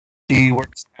She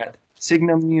works at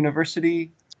Signum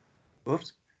University,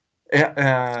 oops,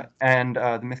 and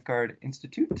the Mythgard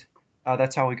Institute.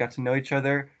 That's how we got to know each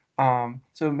other.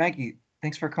 So Maggie,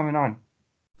 thanks for coming on.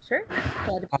 Sure.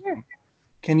 Glad to be here.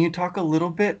 Can you talk a little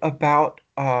bit about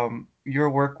your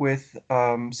work with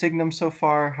Signum so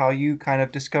far, how you kind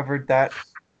of discovered that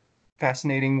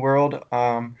fascinating world,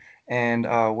 and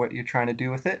what you're trying to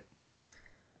do with it?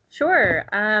 Sure.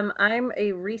 I'm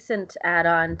a recent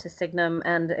add-on to Signum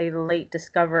and a late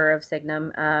discoverer of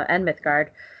Signum and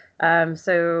Mythgard.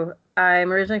 So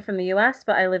I'm originally from the US,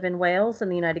 but I live in Wales in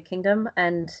the United Kingdom,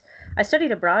 and I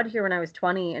studied abroad here when I was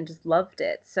 20 and just loved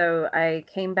it. So I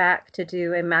came back to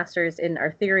do a master's in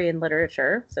Arthurian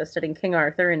literature, so studying King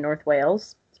Arthur in North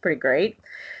Wales. It's pretty great.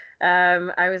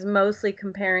 I was mostly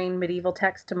comparing medieval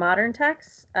texts to modern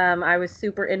texts. I was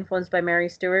super influenced by Mary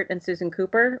Stuart and Susan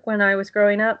Cooper when I was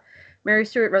growing up. Mary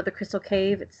Stuart wrote The Crystal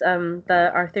Cave. It's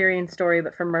the Arthurian story,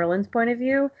 but from Merlin's point of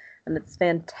view. And it's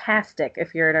fantastic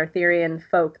if you're an Arthurian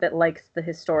folk that likes the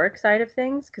historic side of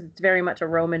things, because it's very much a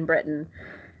Roman Britain.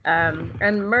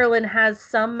 And Merlin has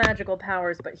some magical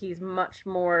powers, but he's much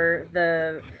more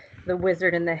the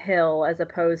wizard in the hill as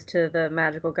opposed to the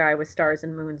magical guy with stars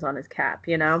and moons on his cap,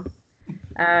 you know?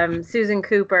 Susan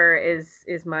Cooper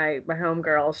is my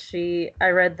homegirl. I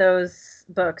read those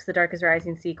books, The Dark is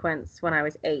Rising sequence, when I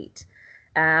was 8.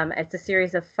 It's a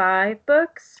series of 5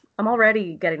 books. I'm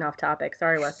already getting off topic.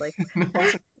 Sorry, Wesley.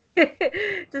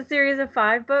 It's a series of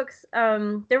 5 books.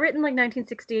 They're written like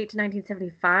 1968 to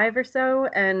 1975 or so,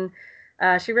 and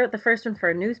she wrote the first one for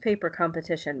a newspaper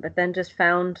competition, but then just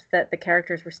found that the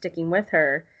characters were sticking with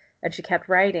her, and she kept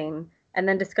writing, and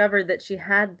then discovered that she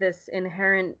had this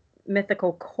inherent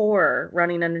mythical core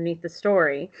running underneath the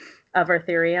story of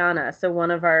Arthuriana. So one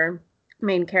of our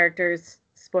main characters,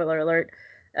 spoiler alert,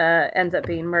 ends up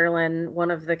being Merlin.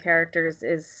 One of the characters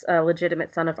is a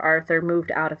legitimate son of Arthur,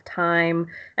 moved out of time,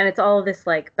 and it's all this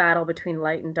like battle between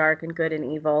light and dark and good and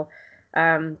evil,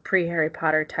 pre Harry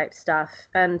Potter type stuff.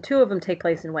 And 2 of them take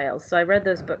place in Wales. So I read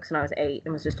those books when I was 8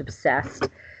 and was just obsessed.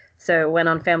 So went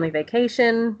on family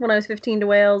vacation when I was 15 to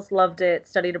Wales, loved it.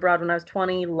 Studied abroad when I was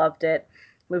 20, loved it.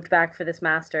 Moved back for this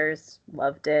master's,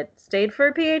 loved it. Stayed for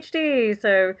a PhD,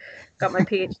 so got my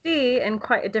PhD in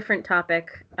quite a different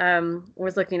topic.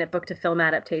 Was looking at book to film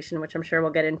adaptation, which I'm sure we'll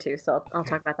get into. So I'll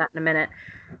talk about that in a minute.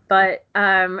 But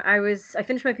I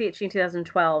finished my PhD in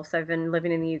 2012, so I've been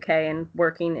living in the UK and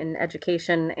working in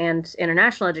education and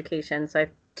international education. So I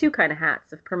have 2 kind of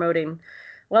hats of promoting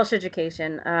Welsh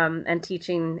education and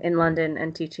teaching in London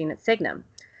and teaching at Signum.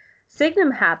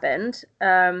 Signum happened.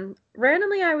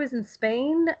 Randomly, I was in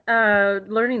Spain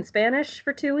learning Spanish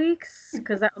for 2 weeks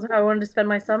because that was how I wanted to spend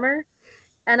my summer.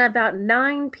 And about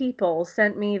 9 people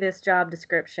sent me this job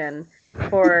description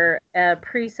for a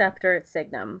preceptor at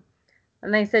Signum.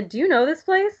 And they said, "Do you know this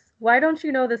place? Why don't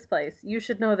you know this place? You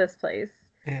should know this place."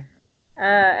 Yeah.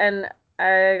 And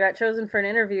I got chosen for an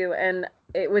interview, and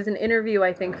it was an interview,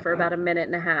 I think, for about a minute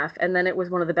and a half. And then it was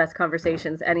one of the best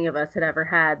conversations any of us had ever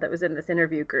had that was in this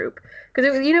interview group. Because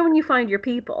it was, when you find your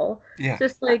people, Yeah.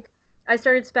 just like I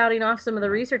started spouting off some of the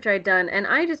research I'd done, and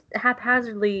I just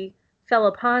haphazardly fell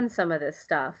upon some of this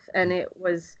stuff. And it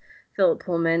was Philip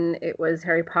Pullman, it was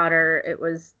Harry Potter, it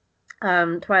was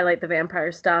Twilight the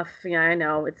Vampire stuff. Yeah, I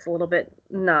know it's a little bit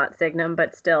not Signum,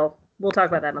 but still, we'll talk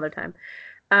about that another time.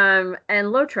 And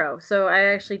Lotro. So I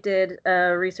actually did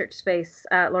a research space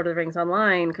at Lord of the Rings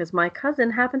Online because my cousin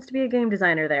happens to be a game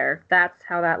designer there. That's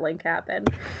how that link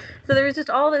happened. So there was just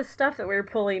all this stuff that we were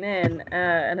pulling in,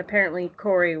 and apparently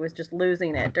Corey was just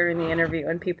losing it during the interview,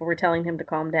 and people were telling him to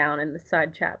calm down in the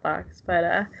side chat box.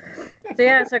 But so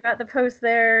yeah, so I got the post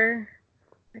there.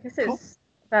 I guess it Cool. was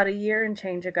about a year and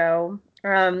change ago.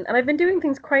 And I've been doing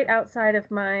things quite outside of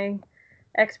my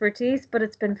expertise, but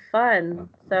it's been fun.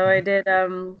 So I did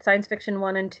science fiction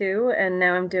 1 and 2, and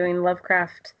now I'm doing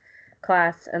Lovecraft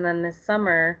class. And then this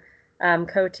summer,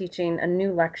 co-teaching a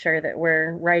new lecture that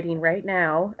we're writing right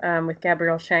now with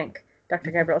Gabrielle Schenk,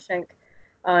 Dr. Gabrielle Schenk,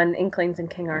 on Inklings and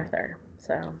King Arthur.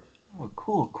 So Oh,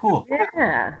 cool, cool.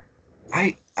 yeah.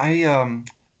 I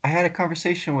had a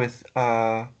conversation with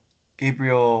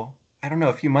Gabriel, I don't know,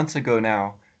 a few months ago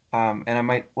now, and I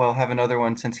might well have another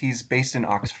one since he's based in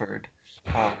Oxford.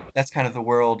 That's kind of the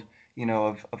world,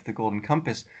 of the Golden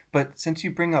Compass. But since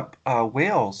you bring up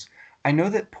Wales, I know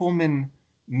that Pullman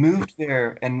moved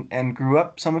there and grew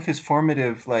up. Some of his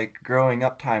formative, like growing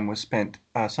up time was spent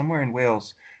somewhere in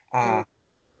Wales. Mm.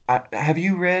 Have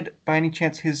you read by any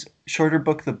chance his shorter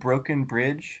book, The Broken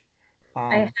Bridge?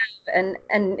 I have, Um,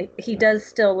 and he does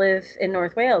still live in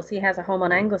North Wales. He has a home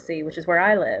on Anglesey, which is where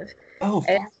I live, oh,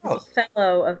 and far he's a out.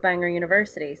 fellow of Bangor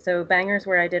University. So Bangor's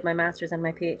where I did my master's and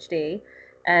my PhD,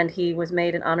 and he was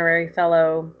made an honorary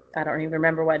fellow. I don't even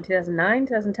remember what, 2009,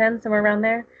 2010, somewhere around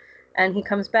there. And he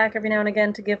comes back every now and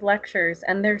again to give lectures,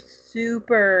 and they're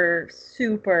super,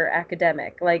 super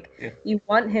academic. Like Yeah. you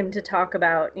want him to talk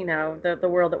about, the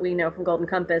world that we know from Golden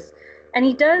Compass, and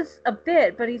he does a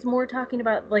bit, but he's more talking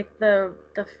about like the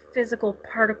physical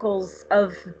particles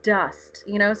of dust,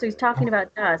 so he's talking Oh,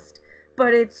 about dust,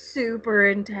 but it's super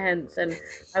intense, and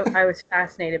I was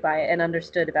fascinated by it and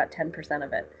understood about 10%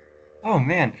 of it. oh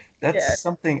man, that's Yeah.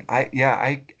 something yeah,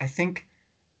 I think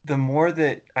the more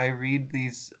that I read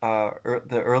these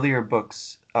the earlier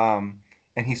books, and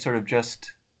he's sort of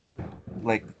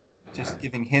like just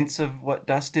giving hints of what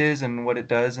dust is and what it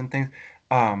does and things,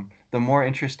 the more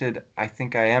interested I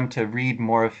think I am to read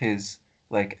more of his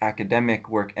like academic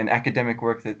work and academic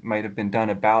work that might have been done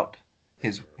about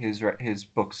his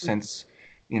books since,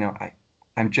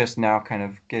 I'm just now kind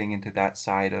of getting into that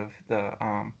side of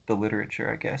the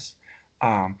literature, I guess.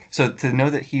 So to know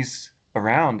that he's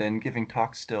around and giving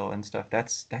talks still and stuff,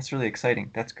 that's really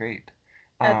exciting. That's great.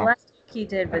 The Um, last book he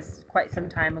did was quite some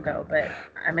time ago, but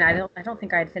I mean, I don't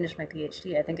think I had finished my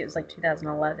PhD. I think it was like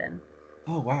 2011.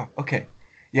 Oh wow. Okay.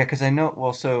 Yeah, because I know,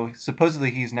 well, so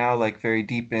supposedly he's now like very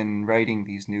deep in writing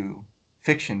these new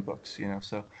fiction books,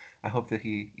 so I hope that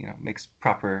he, makes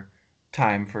proper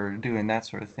time for doing that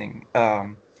sort of thing.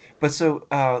 But so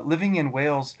living in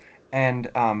Wales and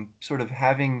sort of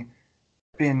having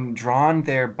been drawn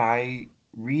there by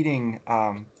reading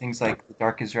things like The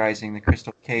Dark is Rising, The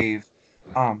Crystal Cave,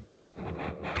 um,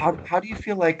 how do you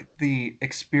feel like the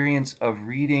experience of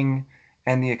reading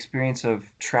and the experience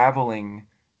of traveling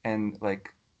and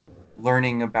like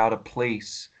learning about a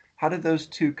place, how do those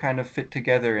two kind of fit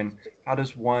together and how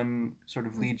does one sort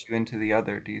of lead you into the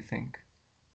other, do you think?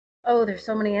 Oh, there's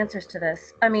so many answers to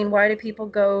this. I mean, why do people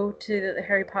go to the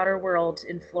Harry Potter world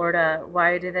in Florida?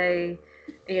 Why do they,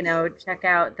 check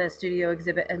out the studio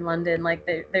exhibit in London? Like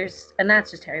and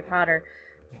that's just Harry Potter.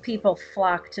 Yeah. People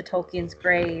flock to Tolkien's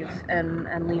grave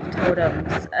and leave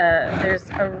totems. There's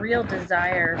a real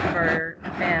desire for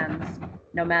fans,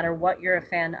 no matter what you're a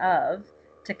fan of,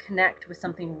 to connect with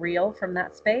something real from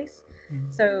that space.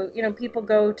 Mhm. So, people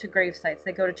go to grave sites,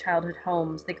 they go to childhood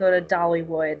homes, they go to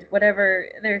Dollywood, whatever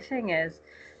their thing is,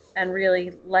 and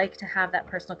really like to have that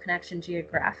personal connection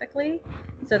geographically.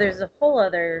 So there's a whole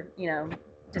other,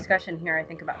 discussion here, I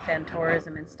think, about fan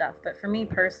tourism and stuff. But for me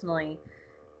personally,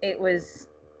 it was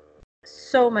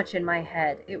so much in my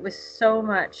head. It was so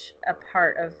much a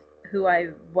part of who I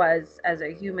was as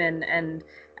a human and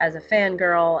as a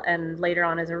fangirl and later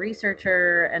on as a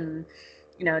researcher and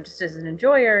just as an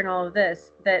enjoyer and all of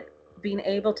this, that being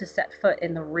able to set foot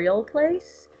in the real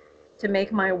place to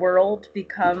make my world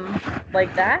become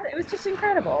like that, it was just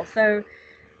incredible. So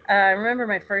I remember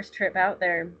my first trip out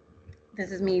there.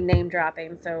 This is me name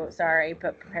dropping, so sorry,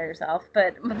 but prepare yourself.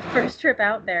 But my first trip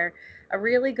out there, a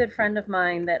really good friend of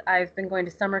mine that I've been going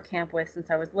to summer camp with since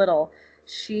I was little,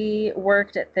 she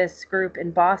worked at this group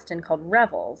in Boston called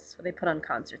Revels, where they put on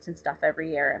concerts and stuff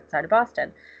every year outside of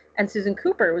Boston. And Susan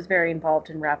Cooper was very involved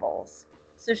in Revels.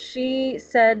 So she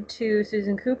said to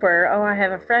Susan Cooper, "Oh, I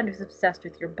have a friend who's obsessed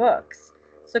with your books."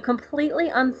 So, completely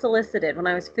unsolicited, when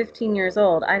I was 15 years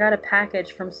old, I got a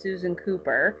package from Susan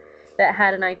Cooper that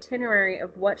had an itinerary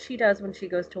of what she does when she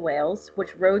goes to Wales,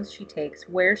 which roads she takes,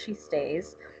 where she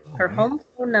stays, Oh her man. home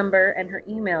phone number and her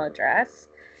email address,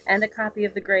 and a copy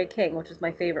of The Grey King, which is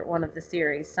my favorite one of the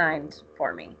series, signed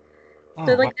for me.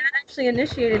 So Oh wow. like that actually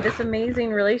initiated this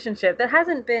amazing relationship that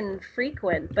hasn't been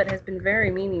frequent but has been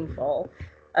very meaningful,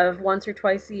 of once or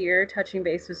twice a year touching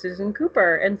base with Susan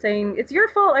Cooper and saying, "It's your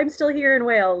fault I'm still here in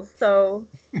Wales." So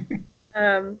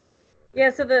um yeah,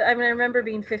 so I remember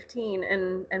being 15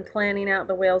 and planning out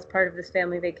the Wales part of this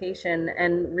family vacation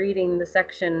and reading the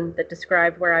section that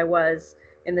described where I was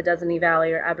in the Dudsany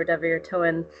Valley or Aberdyfi or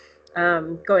Tywyn,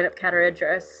 going up Cadair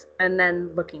Idris and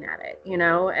then looking at it,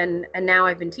 and now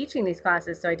I've been teaching these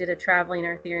classes. So I did a traveling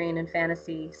Arthurian and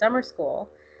fantasy summer school,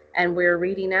 and we're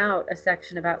reading out a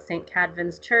section about St.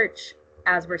 Cadfan's Church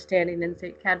as we're standing in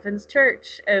St. Cadfan's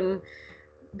Church, and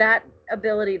that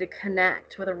ability to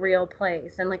connect with a real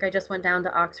place. And like I just went down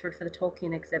to Oxford for the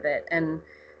Tolkien exhibit, and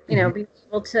Mhm. being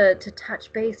able to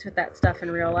touch base with that stuff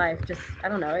in real life, just, I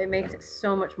don't know, it makes it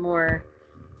so much more.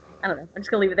 I don't know, I'm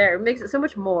just gonna leave it there. It makes it so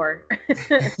much more.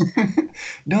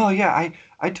 No, yeah,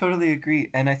 I totally agree.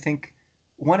 And I think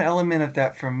one element of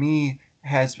that for me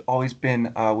has always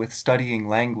been with studying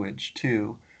language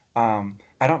too.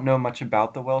 I don't know much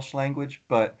about the Welsh language,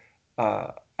 but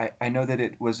I know that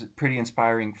it was pretty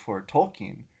inspiring for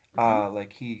Tolkien. Hmm.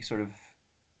 Like he sort of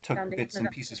took Foundation bits of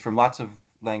and pieces from lots of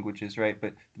languages, right?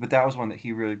 But that was one that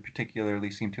he really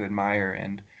particularly seemed to admire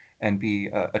and be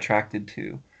attracted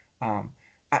to.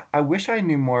 I wish I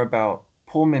knew more about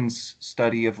Pullman's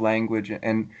study of language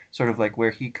and sort of like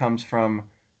where he comes from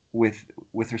with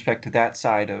respect to that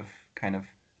side of kind of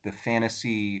the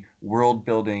fantasy world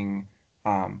building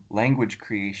language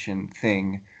creation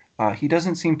thing. He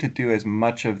doesn't seem to do as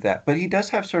much of that, but he does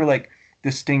have sort of like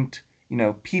distinct,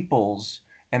 peoples,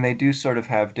 and they do sort of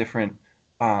have different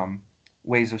um,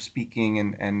 ways of speaking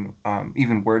and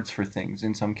even words for things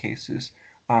in some cases.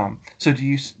 So do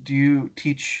you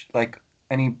teach like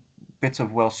any bits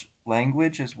of Welsh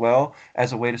language as well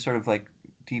as a way to sort of like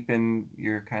deepen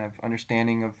your kind of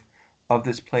understanding of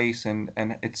this place and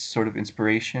its sort of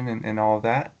inspiration and all of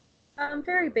that?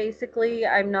 Very basically,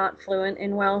 I'm not fluent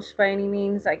in Welsh by any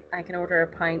means. I can order a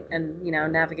pint and,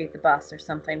 navigate the bus or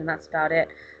something, and that's about it.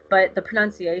 But the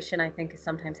pronunciation, I think, is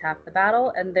sometimes half the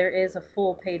battle, and there is a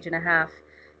full page and a half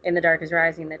in The Dark is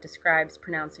Rising that describes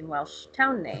pronouncing Welsh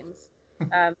town names.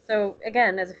 So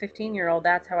again, as a 15-year-old,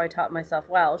 that's how I taught myself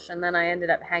Welsh, and then I ended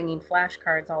up hanging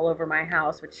flashcards all over my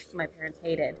house, which my parents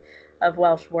hated, of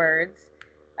Welsh words.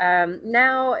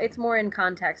 Now it's more in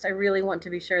context. I really want to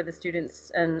be sure the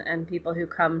students and people who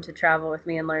come to travel with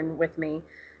me and learn with me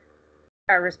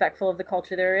are respectful of the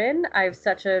culture they're in. I have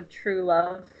such a true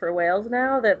love for Wales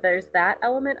now that there's that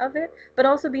element of it, but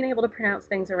also being able to pronounce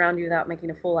things around you without making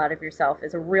a fool out of yourself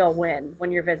is a real win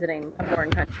when you're visiting a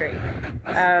foreign country.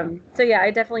 So yeah,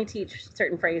 I definitely teach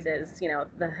certain phrases,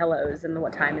 the hellos and the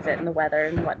what time is it and the weather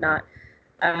and whatnot.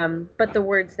 But the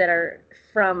words that are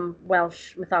from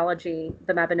Welsh mythology,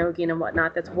 the Mabinogion and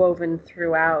whatnot, that's woven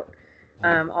throughout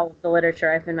all of the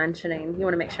literature I've been mentioning. You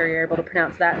want to make sure you're able to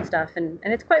pronounce that stuff, and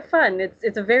it's quite fun.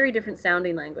 It's a very different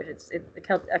sounding language. It's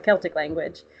a Celtic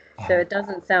language, so Uh, it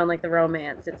doesn't sound like the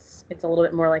Romance. It's a little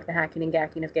bit more like the hacking and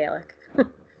gacking of Gaelic.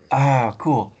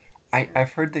 cool.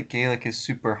 I've heard that Gaelic is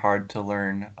super hard to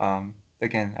learn.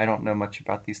 Again, I don't know much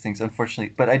about these things,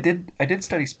 unfortunately, but I did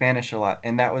study Spanish a lot,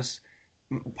 and that was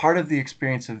part of the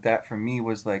experience of that for me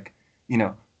was like, you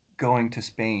know, going to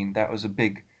Spain. That was a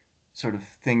big sort of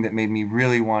thing that made me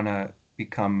really want to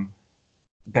become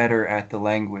better at the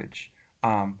language.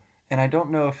 And I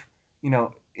don't know if,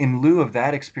 in lieu of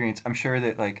that experience, I'm sure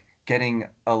that like getting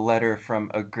a letter from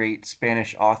a great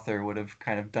Spanish author would have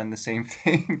kind of done the same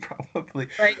thing, probably.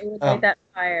 Right, it would light Um, that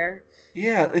fire.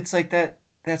 yeah, it's like that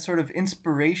sort of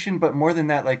inspiration, but more than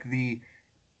that, like the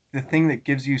thing that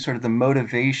gives you sort of the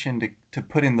motivation to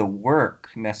put in the work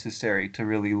necessary to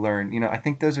really learn. I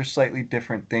think those are slightly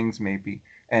different things, maybe,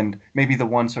 and maybe the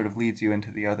one sort of leads you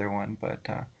into the other one, but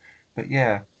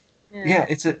yeah. Yeah. Yeah,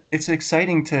 it's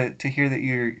exciting to hear that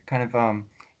you're kind of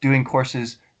doing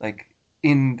courses like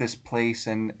in this place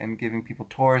and giving people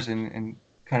tours and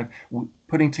kind of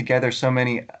putting together so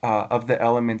many of the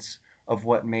elements of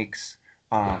what makes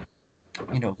um,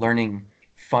 learning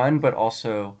fun, but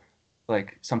also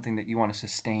like something that you want to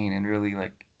sustain and really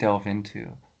like delve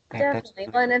into. That's Definitely.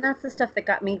 really Well, and, cool. and that's the stuff that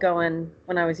got me going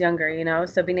when I was younger.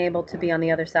 So being able to be on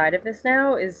the other side of this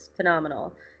now is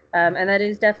phenomenal. And that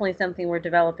is definitely something we're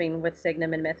developing with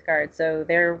Signum and Mythgard. So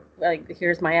there, like,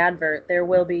 here's my advert. There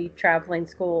will be traveling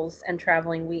schools and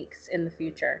traveling weeks in the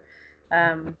future.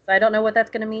 So I don't know what that's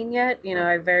going to mean yet.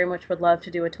 I very much would love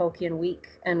to do a Tolkien week,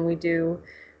 and we do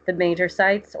the major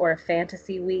sites, or a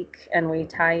fantasy week, and we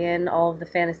tie in all of the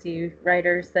fantasy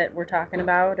writers that we're talking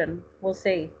about, and we'll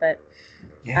see. But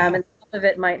Yeah. and some of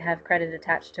it might have credit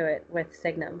attached to it with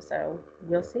Signum, so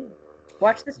we'll see.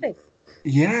 Watch the space.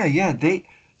 Yeah, yeah. They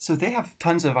have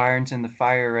tons of irons in the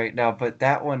fire right now, but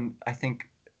that one I think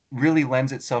really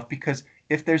lends itself because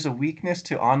if there's a weakness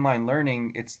to online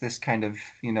learning, it's this kind of,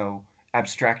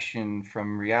 abstraction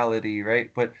from reality,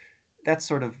 right? But that's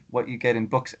sort of what you get in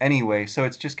books anyway. So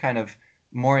it's just kind of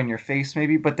more in your face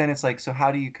maybe, but then it's like, so how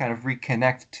do you kind of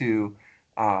reconnect to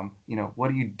what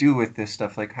do you do with this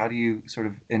stuff? Like, how do you sort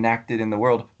of enact it in the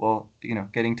world? Well,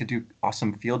 getting to do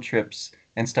awesome field trips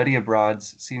and study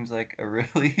abroads seems like a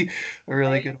really a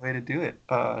really Right? good way to do it.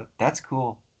 That's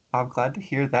cool. I'm glad to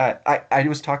hear that. I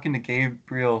was talking to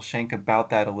Gabriel Schenk about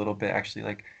that a little bit actually.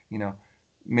 Like,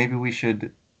 maybe we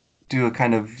should do a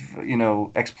kind of,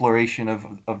 exploration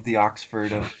of the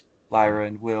Oxford of Lyra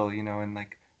and Will, and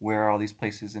like where are all these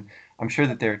places. And I'm sure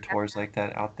that there are tours like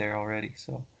that out there already.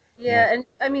 So yeah. Yeah, and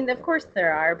I mean, of course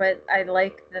there are, but I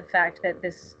like the fact that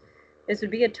this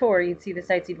would be a tour. You'd see the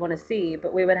sites you'd want to see,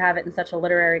 but we would have it in such a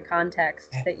literary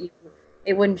context that you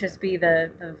It wouldn't just be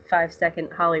the 5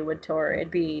 second Hollywood tour.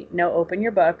 It'd be no, open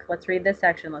your book. Let's read this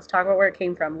section. Let's talk about where it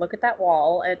came from. Look at that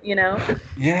wall. And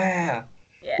Yeah.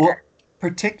 yeah, Well,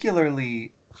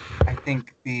 particularly, I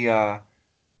think the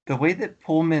way that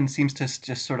Pullman seems to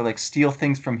just sort of like steal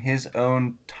things from his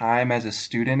own time as a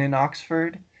student in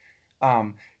Oxford,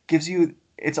 gives you.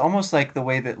 It's almost like the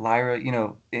way that Lyra,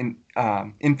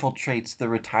 infiltrates the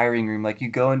retiring room. Like you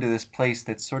go into this place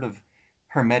that's sort of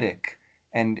hermetic,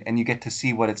 and you get to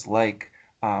see what it's like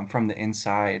from the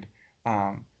inside.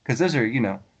 Because those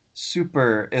are,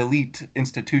 super elite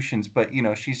institutions, but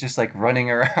she's just like running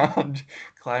around,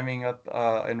 climbing up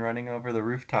and running over the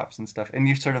rooftops and stuff, and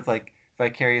you sort of like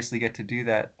vicariously get to do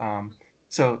that.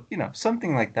 So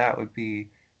something like that would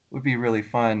be really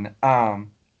fun.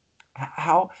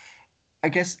 How I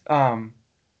guess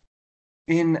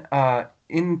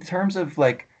in terms of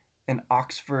like an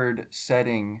Oxford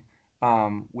setting,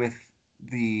 with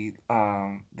the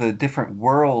different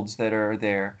worlds that are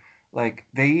there, like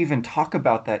they even talk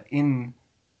about that in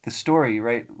the story,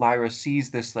 right? Lyra sees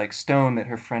this like stone that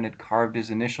her friend had carved his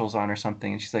initials on or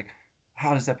something, and she's like,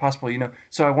 how is that possible?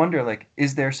 So I wonder, like,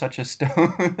 is there such a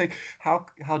stone? Like,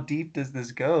 how deep does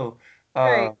this go? Uh,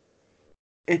 right.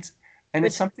 it's and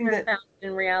it's Which bits something are that, founded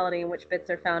in reality and which bits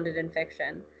are founded in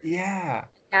fiction. yeah,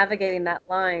 Navigating that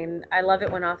line, I love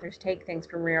it when authors take things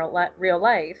from real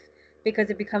life because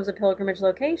it becomes a pilgrimage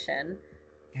location.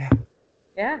 yeah.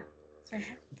 Yeah, it's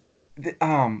fantastic. the,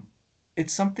 um,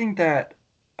 it's something that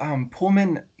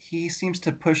Pullman, he seems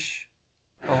to push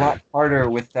a lot harder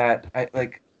with that.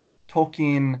 Like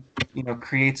Tolkien,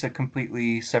 creates a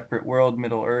completely separate world,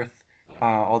 Middle Earth,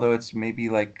 although it's maybe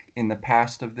like in the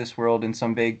past of this world in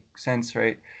some vague sense,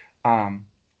 right? Um,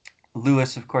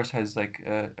 Lewis, of course, has like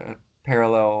a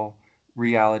parallel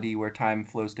reality where time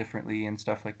flows differently and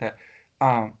stuff like that.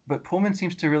 But Pullman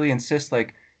seems to really insist,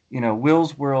 like,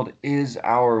 Will's world is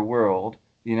our world.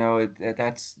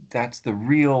 That's the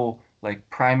real, like,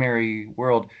 primary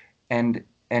world, and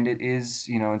it is,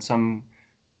 in some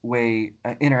way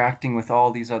interacting with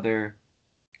all these other,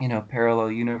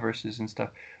 parallel universes and stuff.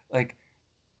 Like,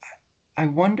 I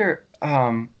wonder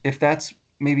if that's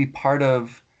maybe part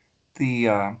of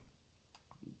the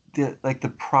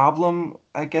the problem,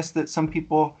 I guess, that some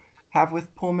people have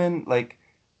with Pullman. Like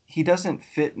he doesn't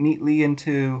fit neatly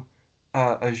into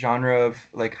a genre of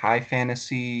like high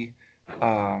fantasy.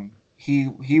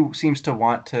 He seems to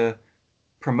want to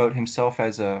promote himself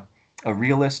as a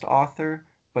realist author,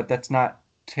 but that's not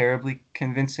terribly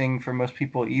convincing for most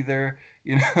people either.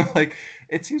 Like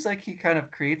it seems like he kind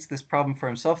of creates this problem for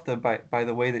himself though by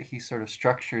the way that he sort of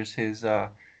structures his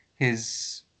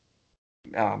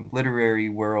literary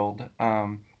world.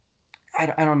 I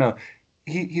don't know.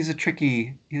 He's a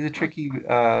tricky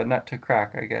nut to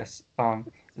crack, I guess. That's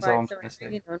Is why all I'm it's so trying to say.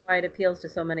 intriguing and why it appeals to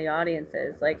so many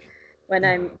audiences. Like when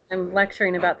I'm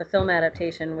lecturing about the film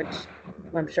adaptation, which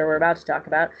I'm sure we're about to talk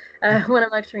about, when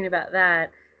I'm lecturing about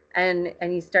that, and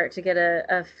you start to get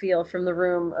a feel from the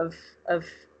room of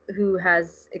who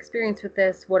has experience with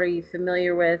this, what are you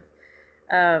familiar with?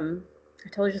 I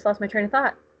totally just lost my train of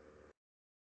thought.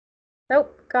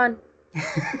 Nope, gone.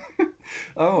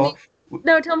 Oh,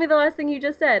 No, tell me the last thing you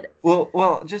just said.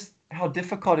 well, just how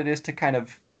difficult it is to kind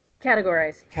of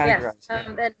Categorize. Yes. categorize.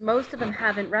 Yeah. And most of them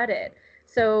haven't read it.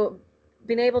 So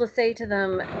being able to say to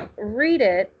them, read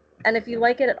it, and if you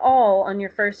like it at all on your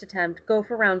first attempt, go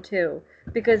for round two.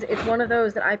 Because it's one of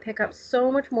those that I pick up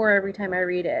so much more every time I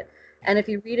read it. And if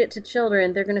you read it to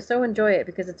children, they're going to so enjoy it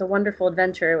because it's a wonderful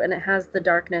adventure and it has the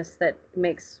darkness that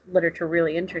makes literature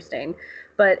really interesting.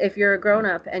 But if you're a grown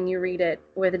up and you read it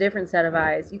with a different set of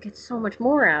eyes, you get so much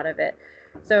more out of it.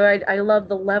 So I love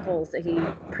the levels that he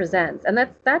presents, and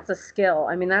that's a skill.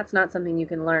 I mean, that's not something you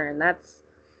can learn. That's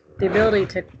the ability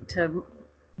to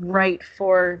write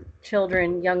for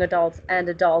children, young adults, and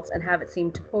have it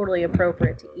seem totally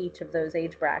appropriate to each of those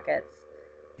age brackets.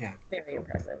 Yeah. Very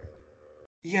impressive.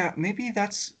 Yeah, maybe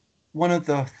that's one of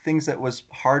the things that was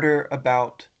harder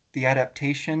about the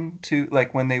adaptation to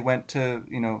like when they went to,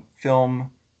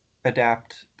 film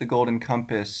adapt The Golden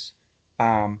Compass.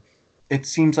 Um, it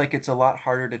seems like it's a lot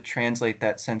harder to translate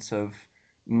that sense of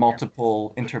Yeah.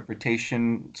 multiple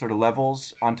interpretation sort of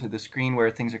levels onto the screen where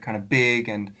things are kind of big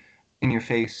and in your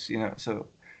face, so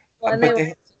Well, and they but were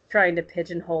they trying to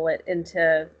pigeonhole it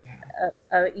into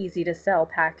a easy to sell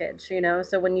package.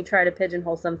 So when you try to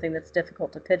pigeonhole something that's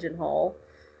difficult to pigeonhole,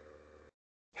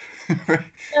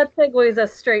 that segues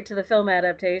us straight to the film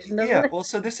adaptation, doesn't Yeah, it? well,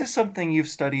 so this is something you've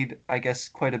studied, I guess,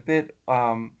 quite a bit,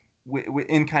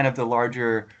 in kind of the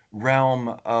larger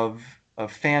realm of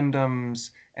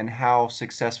fandoms and how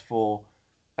successful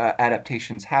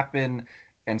adaptations happen.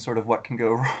 and sort of what can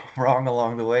go wrong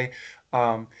along the way.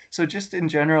 So just in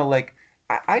general, like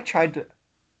I tried to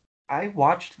I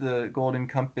watched the Golden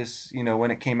Compass,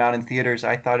 when it came out in theaters.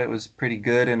 I thought it was pretty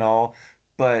good and all,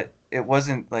 but it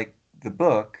wasn't like the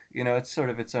book, it's sort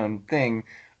of its own thing.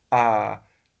 Uh,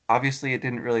 Obviously it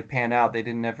didn't really pan out. They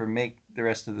didn't ever make the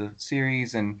rest of the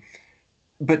series and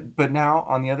but now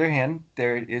on the other hand,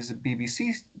 there is a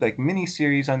BBC like mini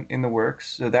series in the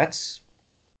works, so that's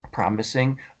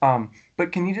promising.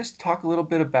 But can you just talk a little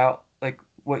bit about like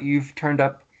what you've turned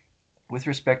up with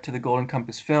respect to the Golden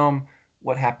Compass film,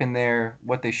 what happened there,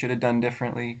 what they should have done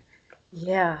differently?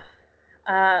 Yeah.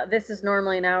 This is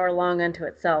normally an hour long unto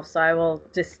itself, so I will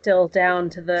distill down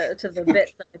to the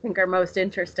bits that I think are most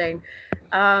interesting.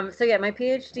 So yeah, my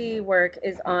PhD work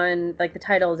is on, like, the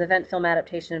title is Event Film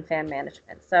Adaptation and Fan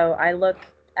Management. So I look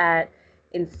at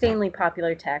insanely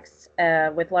popular texts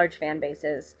with large fan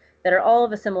bases that are all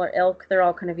of a similar ilk. They're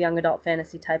all kind of young adult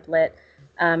fantasy type lit,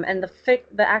 and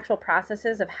the actual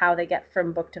processes of how they get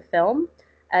from book to film.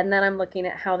 And then I'm looking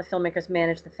at how the filmmakers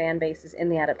manage the fan bases in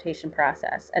the adaptation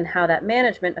process and how that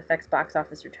management affects box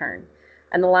office return.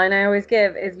 And the line I always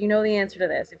give is, you know the answer to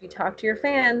this. If you talk to your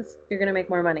fans, you're going to make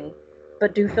more money.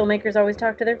 But do filmmakers always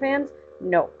talk to their fans?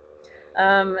 No.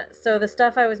 So the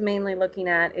stuff I was mainly looking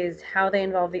at is how they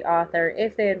involve the author.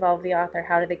 If they involve the author,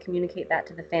 how do they communicate that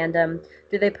to the fandom?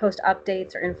 Do they post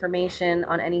updates or information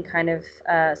on any kind of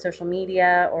social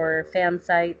media or fan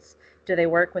sites? Do they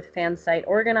work with fan site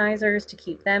organizers to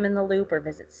keep them in the loop or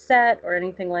visit set or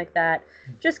anything like that?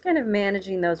 Just kind of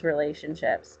managing those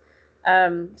relationships.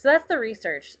 So that's the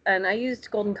research. And I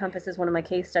used Golden Compass as one of my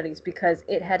case studies because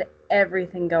it had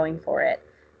everything going for it.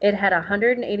 It had a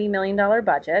 $180 million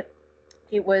budget.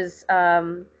 It was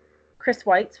Chris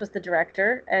Weitz was the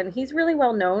director, and he's really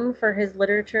well known for his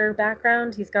literature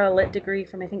background. He's got a lit degree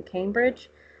from, I think, Cambridge.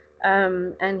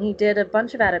 And he did a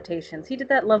bunch of adaptations. He did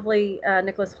that lovely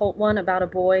Nicholas Hoult one about a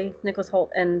boy, Nicholas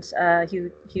Hoult and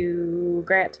Hugh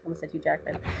Grant. I almost said Hugh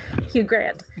Jackman. Hugh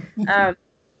Grant.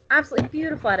 Absolutely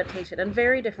beautiful adaptation and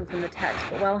very different from the text,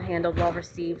 but well handled, well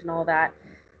received, and all that.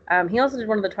 He also did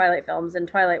one of the Twilight films, and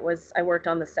Twilight I worked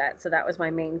on the set, so that was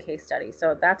my main case study.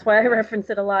 So that's why I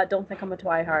reference it a lot. Don't think I'm a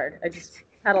twihard. I just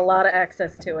had a lot of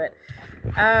access to it.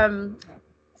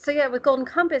 So yeah, with Golden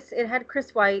Compass, it had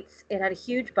Chris Weitz. It had a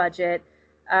huge budget.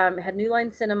 It had New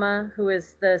Line Cinema, who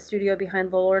is the studio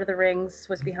behind The Lord of the Rings,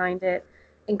 was behind it.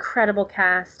 Incredible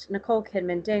cast: Nicole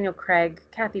Kidman, Daniel Craig,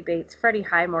 Kathy Bates, Freddie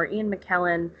Highmore, Ian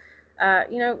McKellen.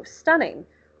 Stunning.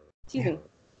 Excuse me.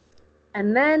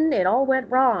 And then it all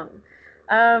went wrong.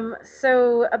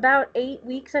 So about 8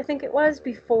 weeks, I think it was,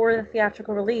 before the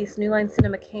theatrical release, New Line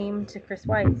Cinema came to Chris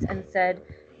Weitz and said,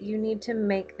 you need to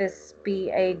make this be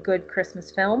a good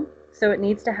Christmas film. So it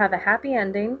needs to have a happy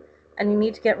ending, and you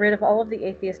need to get rid of all of the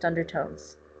atheist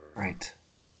undertones. Right.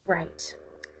 Right.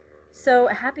 So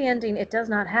a happy ending it does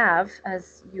not have,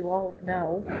 as you all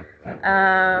know.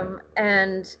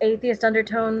 And atheist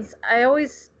undertones, I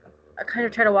always kind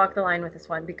of try to walk the line with this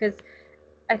one because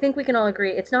I think we can all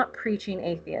agree it's not preaching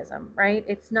atheism, right?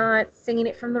 It's not singing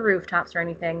it from the rooftops or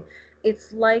anything.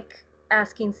 It's like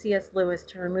asking C.S. Lewis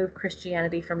to remove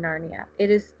Christianity from Narnia. It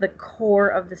is the core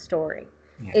of the story.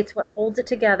 Yeah. It's what holds it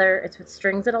together. It's what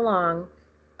strings it along.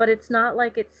 But it's not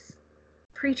like it's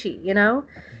preachy,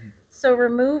 Mm-hmm. So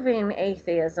removing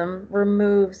atheism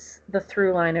removes the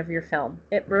through line of your film.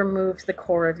 It removes the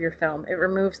core of your film. It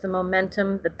removes the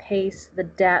momentum, the pace, the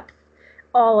depth,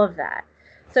 all of that.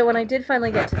 So when I did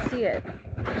finally get to see it,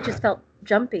 it just felt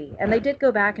jumpy. And they did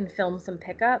go back and film some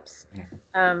pickups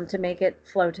to make it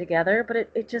flow together, but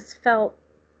it just felt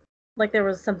like there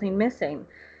was something missing.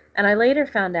 And I later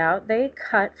found out they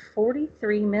cut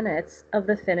 43 minutes of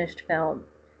the finished film.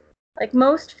 Like,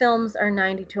 most films are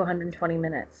 90 to 120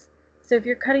 minutes. So if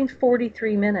you're cutting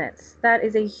 43 minutes, that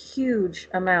is a huge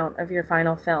amount of your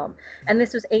final film. And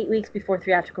this was 8 weeks before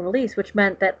theatrical release, which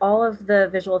meant that all of the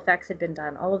visual effects had been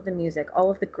done, all of the music, all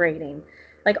of the grading,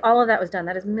 like all of that was done.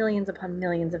 That is millions upon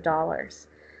millions of dollars.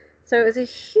 So it was a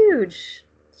huge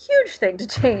thing to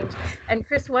change. And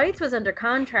Chris Weitz was under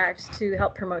contract to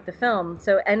help promote the film.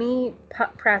 So any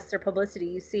press or publicity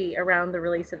you see around the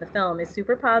release of the film is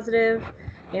super positive.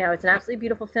 It's an absolutely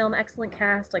beautiful film, excellent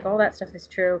cast, like all that stuff is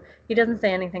true. He doesn't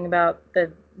say anything about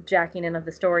the jacking in of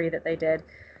the story that they did.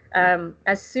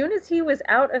 As soon as he was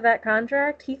out of that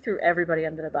contract, he threw everybody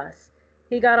under the bus.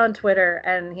 He got on Twitter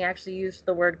and he actually used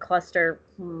the word cluster,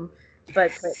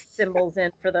 but put symbols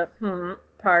in for the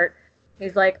part.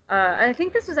 He's like, I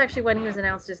think this was actually when he was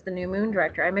announced as the New Moon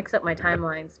director. I mix up my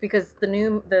timelines because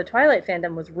the Twilight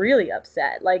fandom was really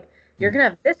upset. Like, you're gonna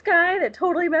have this guy that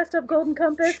totally messed up Golden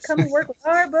Compass come and work with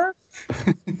our book.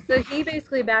 So he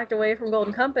basically backed away from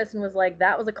Golden Compass and was like,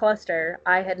 that was a cluster.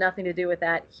 I had nothing to do with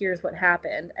that. Here's what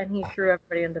happened. And he threw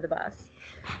everybody under the bus.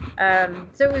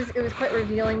 So it was quite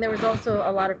revealing. There was also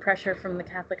a lot of pressure from the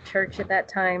Catholic Church at that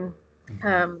time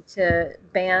to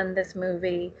ban this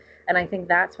movie. And I think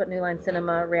that's what New Line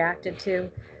Cinema reacted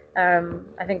to.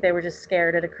 I think they were just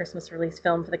scared at a Christmas release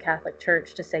film for the Catholic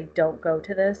Church to say, don't go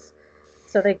to this.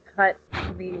 So they cut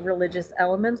the religious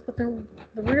elements, but there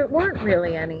weren't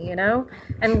really any, you know?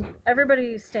 And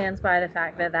everybody stands by the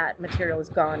fact that that material is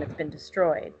gone, it's been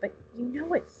destroyed. But you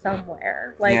know it's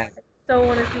somewhere. Like, Yeah. I so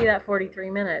want to see that 43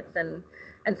 minutes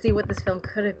and see what this film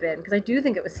could have been, because I do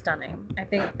think it was stunning. I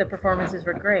think the performances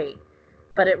were great,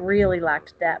 but it really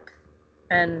lacked depth.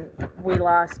 And we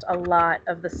lost a lot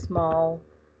of the small,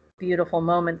 beautiful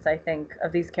moments, I think,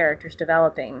 of these characters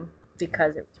developing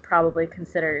because it was probably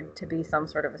considered to be some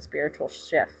sort of a spiritual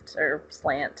shift or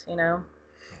slant, you know?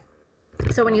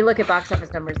 So when you look at box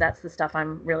office numbers, that's the stuff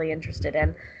I'm really interested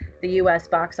in. The US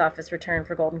box office return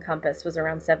for Golden Compass was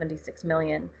around 76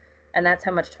 million, and that's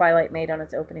how much Twilight made on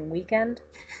its opening weekend.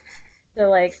 So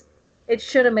like it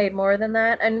should have made more than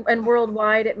that, and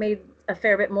worldwide it made a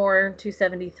fair bit more,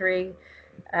 273.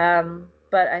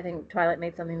 But I think Twilight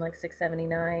made something like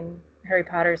 679. Harry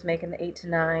Potter's making the 8 to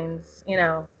 9s, you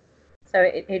know. So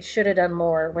it should have done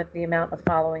more with the amount of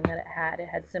following that it had. It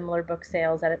had similar book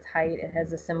sales at its height. It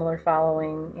has a similar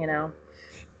following, you know.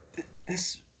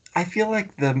 This, I feel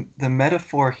like the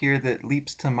metaphor here that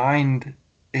leaps to mind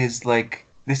is like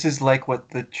this is like what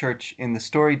the church in the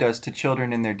story does to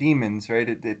children and their demons, right?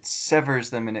 It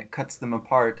severs them and it cuts them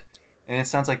apart. And it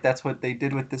sounds like that's what they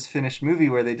did with this finished movie,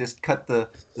 where they just cut the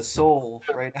soul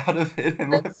right out of it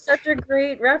and That's left. such a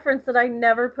great reference that I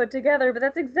never put together, but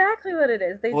that's exactly what it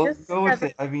is. They Well, just go with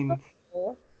severed it. I the mean,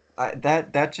 soul.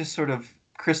 that just sort of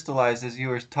crystallized as you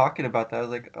were talking about that. I was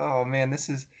like, oh man,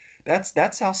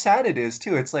 that's how sad it is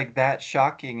too. It's like that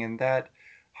shocking and that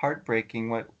heartbreaking.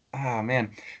 What, oh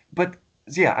man. But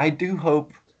yeah, I do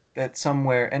hope that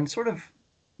somewhere, and sort of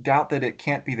doubt that it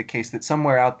can't be the case, that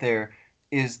somewhere out there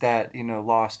is that,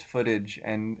 lost footage,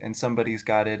 and somebody's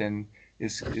got it and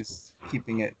is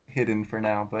keeping it hidden for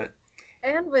now. But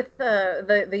And with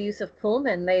the use of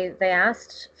Pullman, they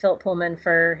asked Philip Pullman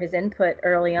for his input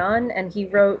early on, and he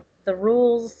wrote the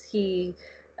rules. He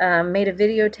made a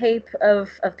videotape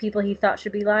of people he thought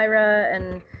should be Lyra,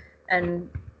 and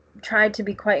tried to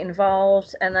be quite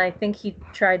involved. And I think he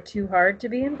tried too hard to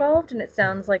be involved, and it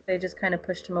sounds like they just kind of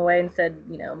pushed him away and said,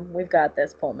 we've got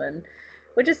this, Pullman,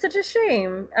 which is such a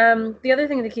shame. The other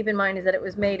thing to keep in mind is that it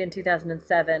was made in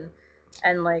 2007,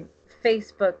 and like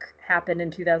Facebook happened in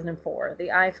 2004. The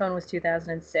iPhone was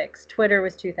 2006. Twitter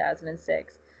was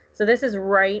 2006. So this is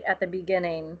right at the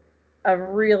beginning of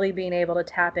really being able to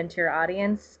tap into your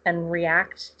audience and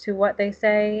react to what they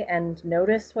say and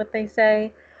notice what they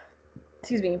say.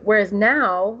 Excuse me. Whereas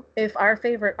now, if our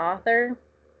favorite author,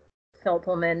 Phil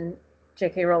Pullman,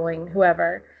 J.K. Rowling,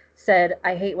 whoever, said,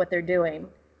 I hate what they're doing,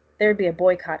 there'd be a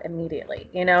boycott immediately.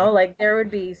 Like there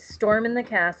would be storm in the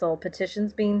castle,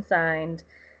 petitions being signed,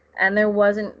 and there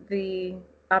wasn't the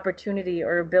opportunity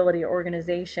or ability or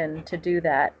organization to do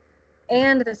that.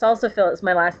 And this also fell, it's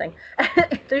my last thing.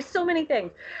 There's so many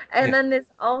things. And yeah, then this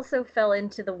also fell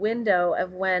into the window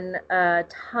of when a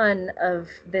ton of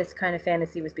this kind of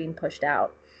fantasy was being pushed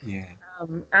out. yeah,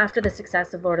 After the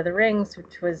success of Lord of the Rings,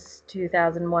 which was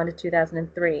 2001 to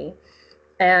 2003,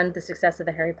 and the success of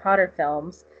the Harry Potter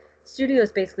films,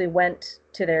 studios basically went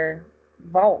to their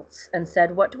vaults and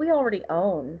said, what do we already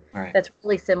own right. that's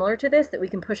really similar to this that we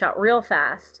can push out real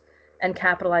fast and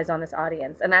capitalize on this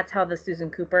audience? And that's how the Susan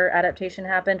Cooper adaptation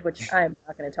happened, which I'm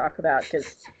not going to talk about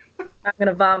because I'm going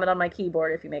to vomit on my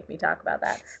keyboard if you make me talk about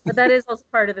that. But that is also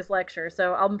part of this lecture,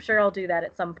 so I'm sure I'll do that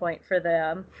at some point for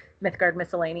the Mythgard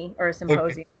Miscellany or a Okay.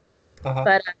 symposium. Uh-huh.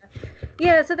 But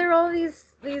yeah, so there are all these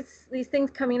things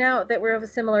coming out that were of a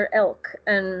similar ilk,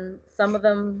 and some of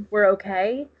them were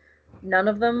okay, none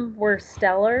of them were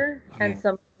stellar, and Yeah.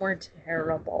 some were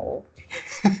terrible.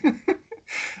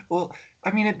 Well,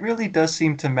 I mean, it really does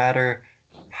seem to matter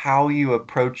how you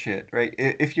approach it, right?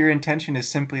 If your intention is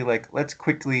simply like, let's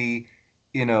quickly,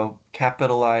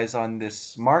 capitalize on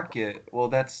this market, well,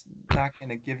 that's not going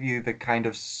to give you the kind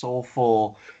of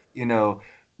soulful, you know,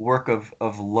 work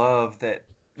of love that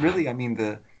really, I mean,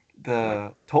 the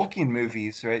Tolkien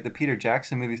movies, right? The Peter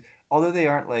Jackson movies, although they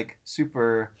aren't like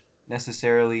super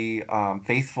necessarily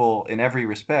faithful in every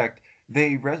respect,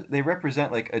 they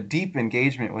represent like a deep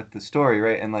engagement with the story,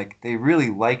 right? And like they really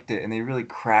liked it and they really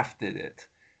crafted it.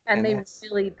 And And they that's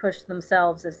really pushed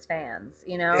themselves as fans,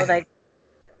 yeah, like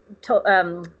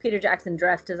Peter Jackson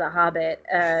dressed as a hobbit,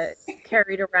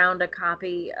 carried around a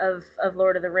copy of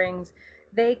Lord of the Rings,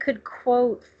 they could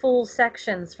quote full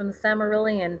sections from the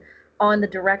Silmarillion on the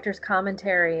director's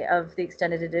commentary of the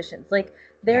extended editions. Like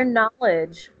their Yeah.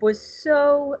 knowledge was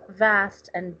so vast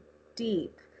and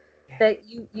deep Yeah. that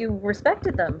you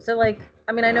respected them. So like,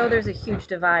 I mean, I know there's a huge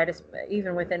divide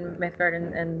even within Mythgard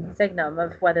and Signum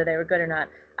of whether they were good or not.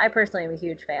 I personally am a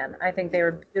huge fan. I think they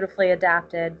were beautifully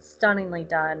adapted, stunningly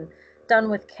done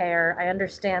with care. I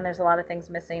understand there's a lot of things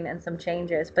missing and some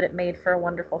changes, but it made for a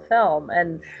wonderful film,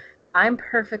 and I'm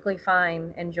perfectly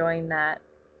fine enjoying that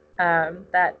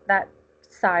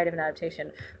side of an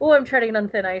adaptation. Oh, I'm treading on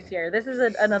thin ice here. This is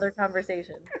another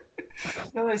conversation.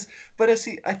 No, but I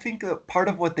see. I think part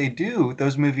of what they do,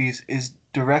 those movies, is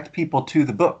direct people to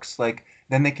the books. Like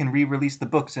then they can re-release the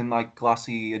books in like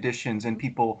glossy editions, and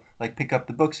people like pick up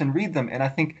the books and read them. And I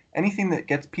think anything that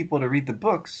gets people to read the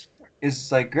books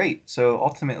is like great. So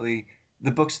ultimately,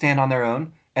 the books stand on their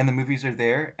own, and the movies are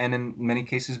there, and in many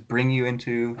cases, bring you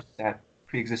into that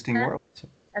pre-existing world. So,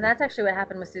 And that's actually what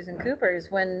happened with Susan Cooper's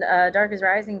when Dark is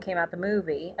Rising came out, the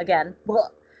movie again.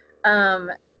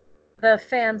 Um, the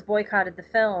fans boycotted the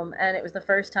film, and it was the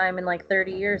first time in like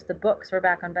 30 years the books were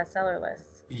back on bestseller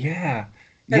lists yeah,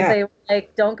 because yeah, they were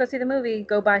like, "Don't go see the movie,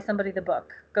 go buy somebody the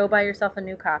book, go buy yourself a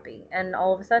new copy," and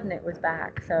all of a sudden it was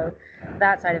back. So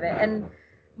that side of it, and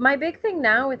my big thing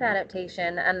now with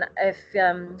adaptation, and if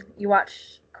you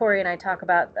watch Corey and I talk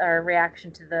about our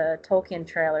reaction to the Tolkien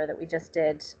trailer that we just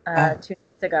did oh, 2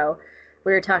 nights ago,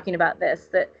 we were talking about this.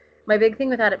 That my big thing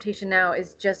with adaptation now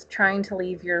is just trying to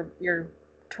leave your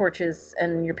torches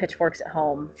and your pitchforks at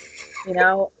home. You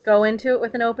know, go into it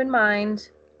with an open mind,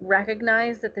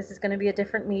 recognize that this is going to be a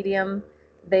different medium.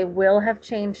 They will have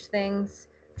changed things.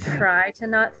 Try to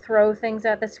not throw things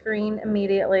at the screen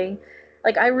immediately.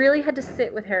 Like, I really had to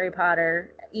sit with Harry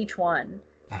Potter, each one,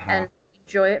 uh-huh. and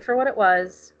enjoy it for what it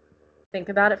was. Think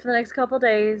about it for the next couple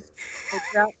days,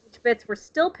 figure out which bits were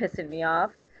still pissing me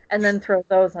off, and then throw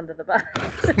those under the bus.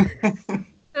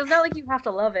 So it's not like you have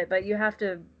to love it, but you have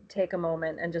to take a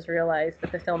moment and just realize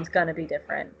that the film's gonna be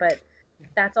different. But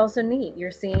that's also neat.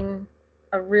 You're seeing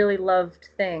a really loved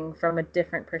thing from a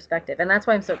different perspective. And that's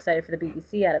why I'm so excited for the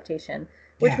BBC adaptation,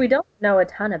 which Yeah, we don't know a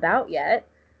ton about yet.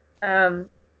 Um,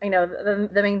 the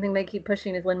main thing they keep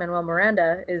pushing is Lin-Manuel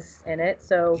Miranda is in it,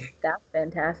 so that's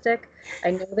fantastic.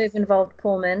 I know they've involved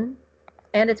Pullman,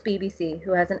 and it's BBC,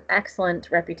 who has an excellent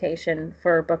reputation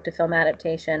for book to film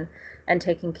adaptation and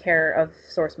taking care of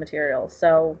source material.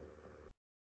 So,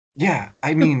 yeah.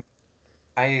 I mean,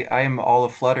 I am all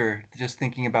aflutter just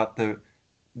thinking about the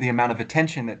amount of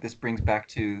attention that this brings back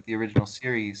to the original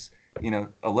series,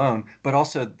 alone, but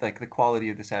also like the quality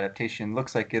of this adaptation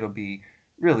looks like it'll be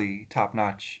really top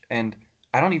notch. And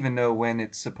I don't even know when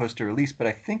it's supposed to release, but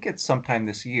I think it's sometime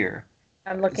this year.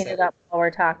 I'm Is looking that? it up while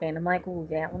we're talking. I'm like, ooh,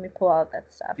 yeah, let me pull out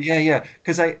that stuff. Yeah, yeah.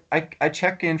 Because I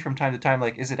check in from time to time,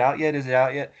 like, is it out yet? Is it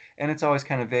out yet? And it's always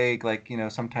kind of vague, like,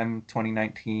 sometime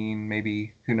 2019,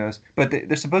 maybe, who knows. But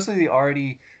they're supposedly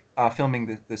already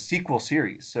filming the sequel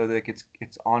series, so that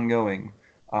it's ongoing.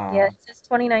 Yeah, Um, it says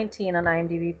 2019 on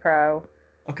IMDb Pro.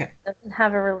 okay, Doesn't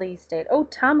have a release date. Oh,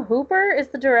 Tom Hooper is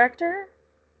the director?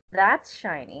 That's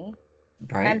shiny.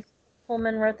 right? And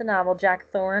Pullman wrote the novel.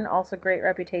 Jack Thorne, also great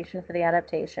reputation for the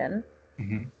adaptation.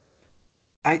 Hmm.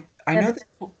 I And know it's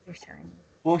that, very shiny.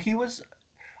 well,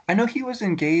 I know he was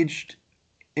engaged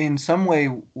in some way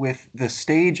with the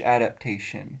stage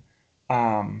adaptation.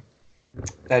 Um,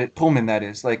 Pullman, that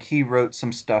is, like he wrote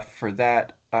some stuff for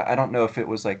that. I don't know if it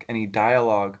was like any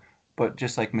dialogue, but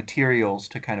just like materials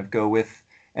to kind of go with.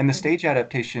 And the Mhm. stage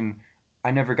adaptation,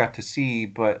 I never got to see,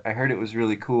 but I heard it was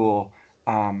really cool.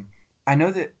 Um, I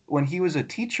know that when he was a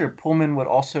teacher, Pullman would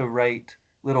also write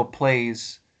little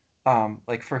plays,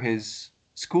 like for his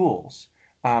schools,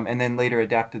 and then later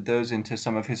adapted those into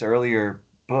some of his earlier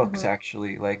books, Mhm.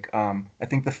 actually. Like, I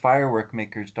think The Firework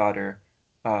Maker's Daughter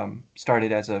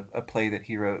started as a play that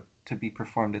he wrote to be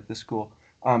performed at the school.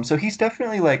 So he's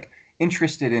definitely like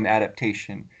interested in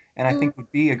adaptation, and I Mm, think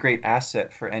would be a great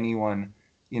asset for anyone,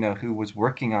 who was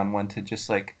working on one to just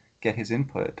like get his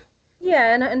input.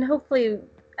 yeah, and hopefully,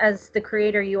 as the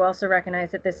creator, you also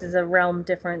recognize that this is a realm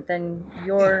different than Yeah,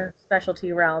 your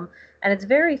specialty realm. And it's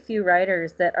very few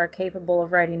writers that are capable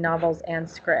of writing novels and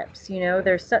scripts. You know,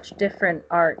 there's such different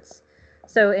arts.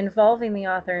 So involving the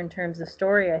author in terms of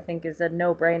story, I think, is a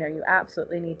no-brainer. You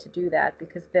absolutely need to do that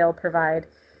because they'll provide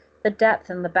the depth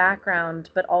and the background,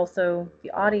 but also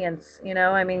the audience. You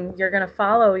know, I mean, you're going to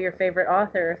follow your favorite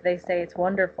author if they say it's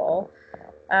wonderful,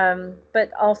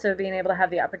 but also being able to have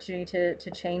the opportunity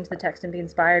to change the text and be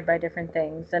inspired by different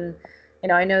things. And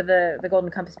I know the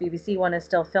Golden Compass BBC one is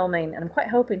still filming, and I'm quite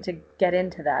hoping to get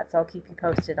into that, so I'll keep you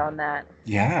posted on that.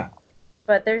 Yeah.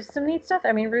 But there's some neat stuff.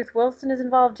 I mean, Ruth Wilson is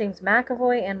involved, James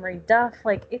McAvoy, Anne Marie Duff.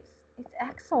 Like it's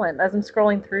excellent as I'm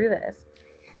scrolling through this.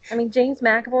 I mean, James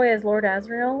McAvoy as Lord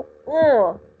Asriel.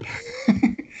 Oh,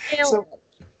 nailed So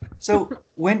so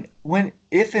when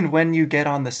if and when you get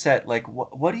on the set, like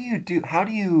what do you do? How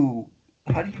do you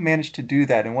manage to do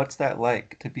that? And what's that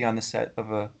like to be on the set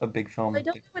of a big I film? don't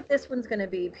know what this one's going to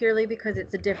be, purely because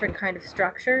it's a different kind of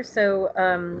structure. So,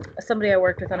 somebody I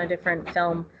worked with on a different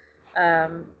film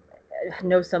um,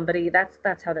 knows somebody.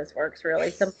 That's how this works,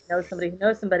 really. Somebody knows somebody who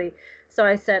knows somebody. So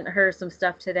I sent her some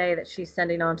stuff today that she's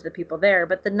sending on to the people there.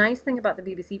 But the nice thing about the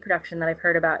BBC production that I've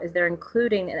heard about is they're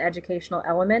including an educational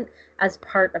element as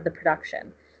part of the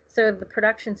production. So the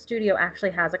production studio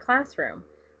actually has a classroom.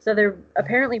 So they're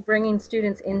apparently bringing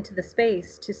students into the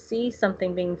space to see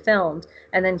something being filmed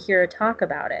and then hear a talk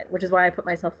about it, which is why I put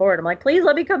myself forward. I'm like, please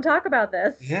let me come talk about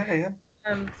this. Yeah, yeah.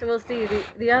 So we'll see.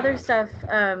 The other stuff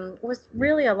was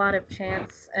really a lot of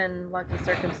chance and lucky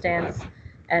circumstance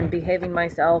and behaving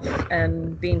myself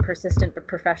and being persistent but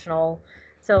professional.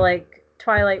 So like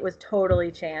Twilight was totally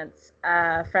chance.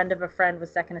 A friend of a friend was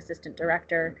second assistant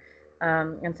director,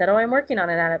 and said, "Oh, I'm working on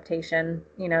an adaptation.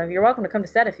 You're welcome to come to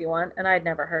set if you want." And I had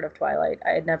never heard of Twilight.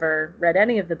 I had never read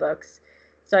any of the books,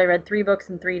 so I read 3 books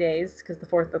in 3 days because the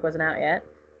fourth book wasn't out yet,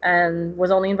 and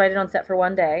was only invited on set for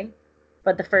one day.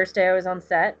 But the first day I was on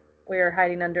set, we were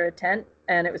hiding under a tent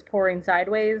and it was pouring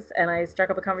sideways. And I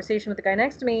struck up a conversation with the guy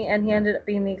next to me, and he ended up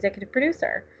being the executive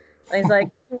producer. And he's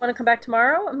like, "You want to come back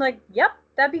tomorrow?" I'm like, "Yep,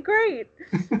 that'd be great."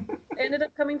 I ended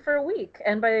up coming for a week.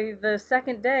 And by the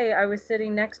second day, I was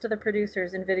sitting next to the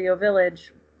producers in Video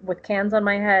Village with cans on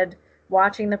my head,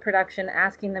 watching the production,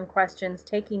 asking them questions,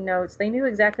 taking notes. They knew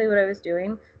exactly what I was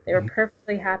doing. They were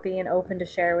perfectly happy and open to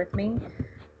share with me.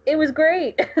 It was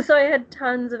great. So I had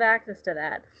tons of access to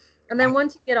that. And then I,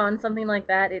 once you get on something like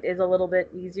that, it is a little bit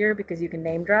easier because you can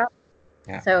name drop.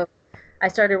 yeah. So I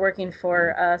started working for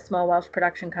a small Welsh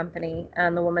production company,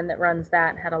 and the woman that runs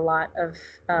that had a lot of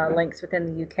links within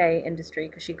the UK industry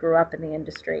because she grew up in the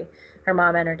industry. Her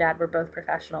mom and her dad were both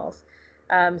professionals.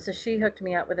 So she hooked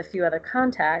me up with a few other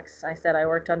contacts. I said I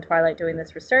worked on Twilight doing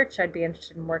this research. I'd be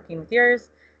interested in working with yours.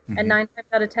 And Hmm. 9 times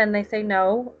out of 10, they say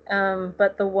no.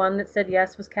 But the one that said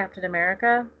yes was Captain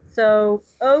America. So,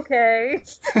 okay.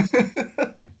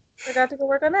 I got to go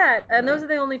work on that. And those are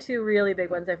the only two really big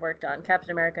ones I've worked on,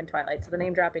 Captain America and Twilight. So the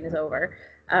name dropping is over.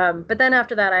 But then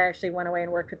after that, I actually went away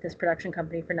and worked with this production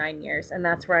company for 9 years. And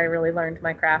that's where I really learned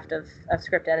my craft of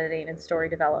script editing and story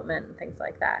development and things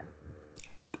like that.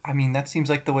 I mean, that seems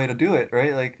like the way to do it,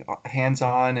 right? Like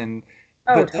hands-on and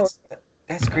Oh, but totally.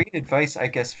 that's great advice, I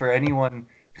guess, for anyone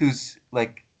who's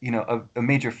like, a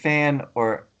major fan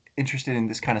or interested in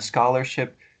this kind of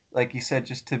scholarship, like you said,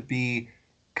 just to be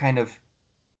kind of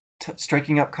t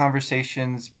striking up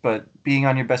conversations, but being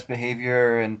on your best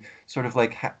behavior and sort of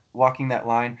like ha walking that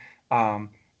line, um,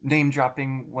 name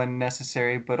dropping when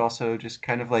necessary, but also just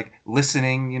kind of like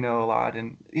listening, a lot.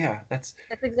 And yeah, That's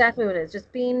exactly what it is.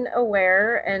 Just being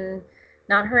aware and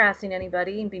not harassing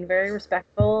anybody and being very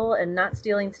respectful and not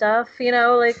stealing stuff,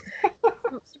 like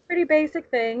some pretty basic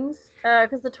things.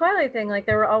 Because the Twilight thing, like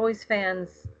there were always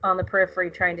fans on the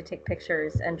periphery trying to take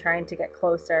pictures and trying to get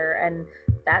closer, and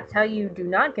that's how you do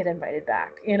not get invited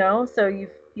back. So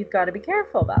you've got to be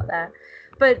careful about that.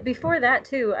 But before that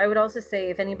too, I would also say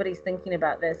if anybody's thinking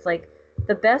about this, like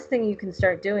the best thing you can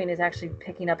start doing is actually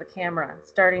picking up a camera,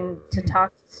 starting to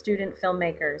talk to student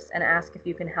filmmakers and ask if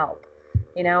you can help.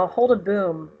 Hold a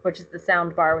boom, which is the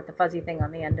sound bar with the fuzzy thing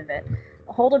on the end of it.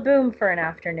 Hold a boom for an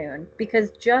afternoon,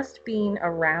 because just being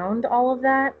around all of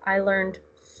that, I learned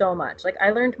so much. Like I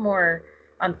learned more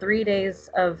on 3 days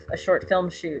of a short film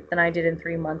shoot than I did in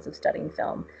 3 months of studying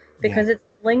film, yeah. because it's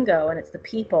lingo and it's the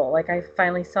people. Like I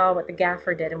finally saw what the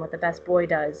gaffer did and what the best boy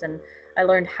does, and I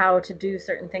learned how to do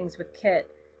certain things with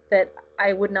Kit that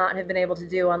I would not have been able to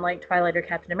do on like Twilight or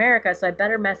Captain America. So I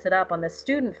better mess it up on this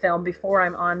student film before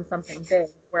I'm on something big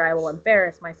where I will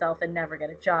embarrass myself and never get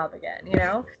a job again.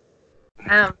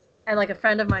 Um, and like a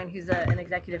friend of mine who's an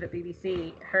executive at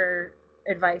BBC, her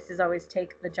advice is always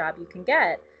take the job you can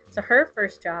get. So her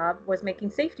first job was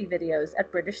making safety videos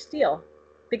at British Steel,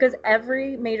 because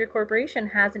every major corporation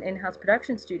has an in-house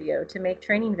production studio to make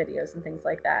training videos and things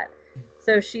like that.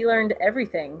 So she learned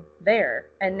everything there,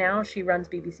 and now she runs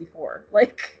BBC Four.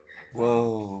 Like,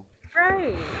 Whoa.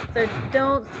 right. So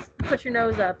don't put your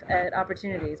nose up at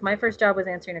opportunities. My first job was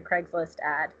answering a Craigslist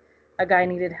ad. A guy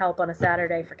needed help on a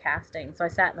Saturday for casting, so I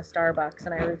sat in a Starbucks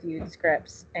and I reviewed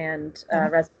scripts and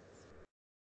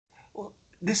Well,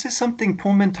 this is something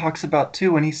Pullman talks about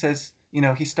too when he says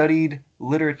he studied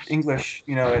English,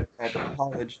 at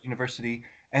college, university,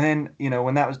 and then,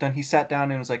 when that was done, he sat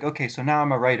down and was like, okay, so now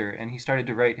I'm a writer, and he started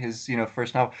to write his,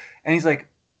 first novel, and he's like,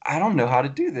 I don't know how to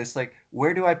do this. Like,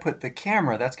 where do I put the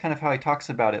camera? That's kind of how he talks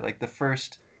about it. Like the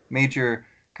first major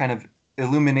kind of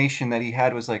illumination that he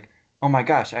had was like, oh my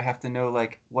gosh, I have to know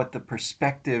like what the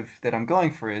perspective that I'm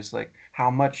going for is. Like,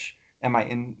 how much am I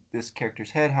in this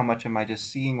character's head? How much am I just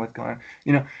seeing what's going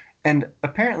on? And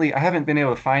apparently I haven't been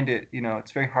able to find it.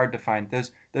 It's very hard to find.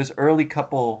 Those early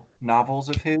couple novels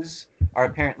of his are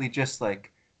apparently just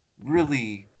like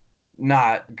really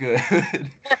not good.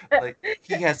 Like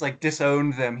he has like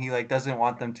disowned them. He like doesn't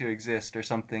want them to exist or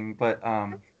something. But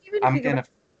Even if I'm you go gonna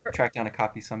back, track down a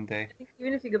copy someday. I think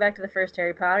even if you go back to the first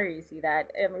Harry Potter, you see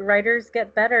that writers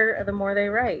get better the more they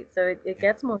write, so it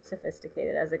gets more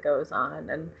sophisticated as it goes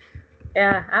on. And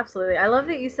yeah, absolutely. I love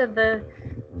that you said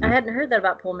I hadn't heard that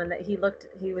about Pullman, that he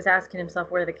was asking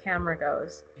himself where the camera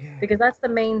goes, Yeah, because that's the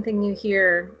main thing you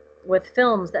hear with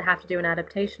films that have to do an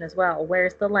adaptation as well.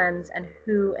 Where's the lens, and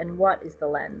who and what is the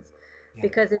lens? yeah,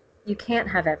 Because you can't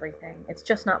have everything. It's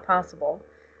just not possible.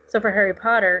 So for Harry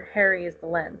Potter, Harry is the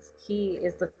lens. He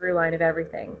is the through line of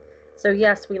everything. So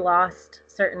yes, we lost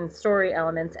certain story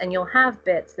elements, and you'll have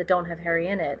bits that don't have Harry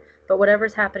in it, but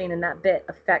whatever's happening in that bit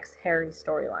affects Harry's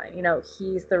storyline.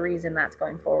 He's the reason that's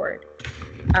going forward.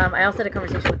 I also had a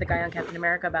conversation with the guy on Captain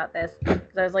America about this,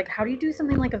 because I was like, how do you do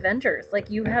something like Avengers? Like,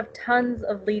 you have tons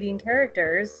of leading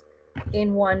characters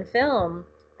in one film.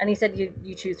 And he said,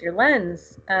 you choose your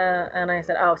lens. And I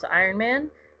said, oh, so Iron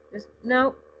Man? Just,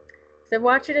 no. I said,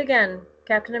 watch it again,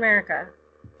 Captain America.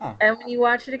 huh, And when you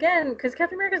watch it again, because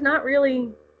Captain America's not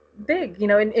really big,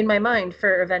 in my mind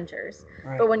for Avengers. But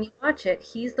right. when you watch it,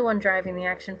 he's the one driving the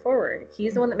action forward.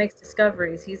 He's the one that makes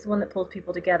discoveries. He's the one that pulls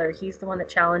people together. He's the one that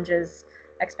challenges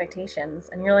expectations.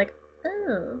 And you're like,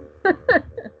 oh,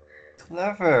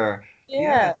 Clever. Yeah,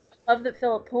 yeah. I love that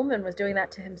Philip Pullman was doing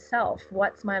that to himself.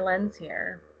 What's my lens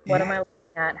here? What am yeah. I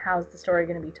looking at? How's the story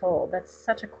going to be told? That's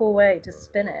such a cool way to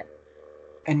spin it.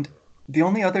 And the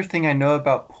only other thing I know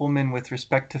about Pullman with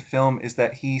respect to film is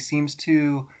that he seems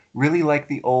to really like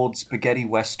the old spaghetti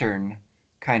western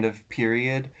kind of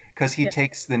period because he Yeah.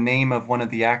 takes the name of one of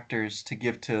the actors to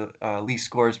give to Lee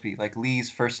Scoresby. Like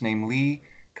Lee's first name, Lee,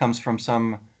 comes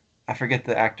from I forget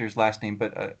the actor's last name,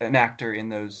 but an actor in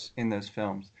those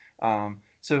films.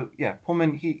 So yeah,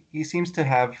 Pullman, he seems to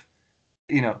have,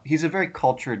 he's a very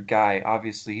cultured guy,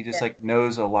 obviously. He just Yeah. like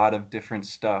knows a lot of different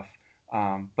stuff.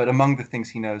 But among the things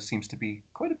he knows seems to be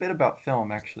quite a bit about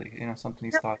film, actually, something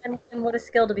he's Yep. thought about. And what a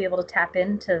skill to be able to tap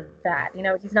into that.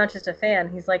 He's not just a fan.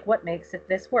 He's like, what makes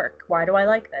this work? Why do I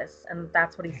like this? And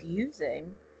that's what he's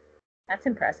using. That's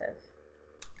impressive.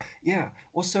 Yeah.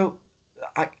 Well, so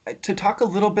to talk a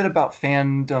little bit about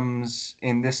fandoms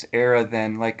in this era,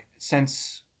 then, like,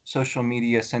 since social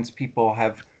media, since people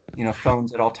have,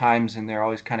 phones at all times and they're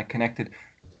always kind of connected,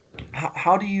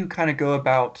 how do you kind of go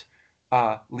about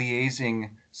liaising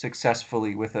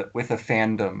successfully with a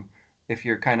fandom if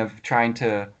you're kind of trying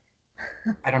to,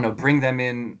 I don't know, bring them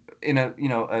in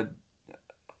a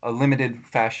limited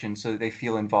fashion so that they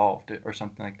feel involved or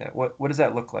something like that? What does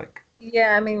that look like?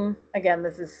 Yeah, I mean, again,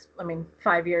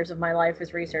 5 years of my life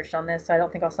is researched on this, so I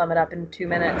don't think I'll sum it up in 2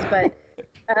 minutes. But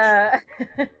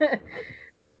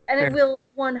and it Fair. will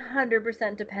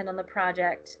 100% depend on the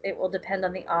project. It will depend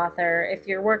on the author. If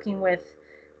you're working with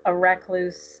a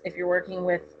recluse, if you're working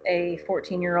with a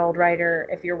 14-year-old writer,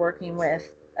 if you're working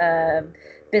with a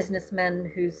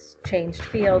businessman who's changed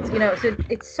fields, so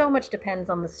it so much depends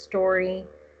on the story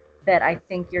that I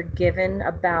think you're given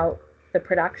about the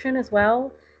production as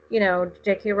well.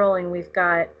 J.K. Rowling, we've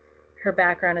got her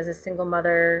background as a single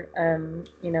mother,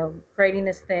 creating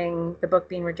this thing, the book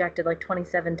being rejected like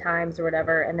 27 times or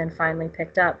whatever, and then finally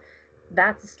picked up.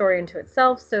 That's a story into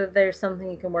itself. So there's something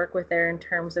you can work with there in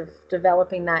terms of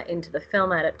developing that into the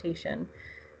film adaptation.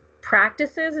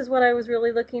 Practices is what I was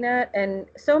really looking at, and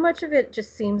so much of it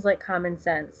just seems like common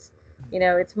sense.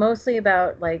 It's mostly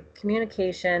about like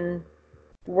communication,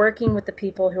 working with the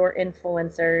people who are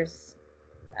influencers,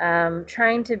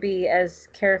 trying to be as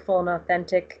careful and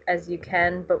authentic as you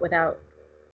can, but without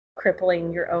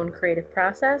crippling your own creative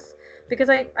process. Because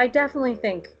I definitely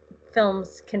think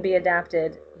films can be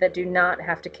adapted that do not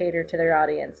have to cater to their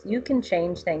audience. You can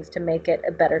change things to make it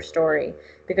a better story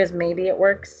because maybe it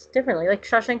works differently. Like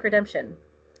Shawshank Redemption,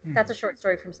 that's Hmm. a short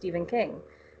story from Stephen King.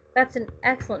 That's an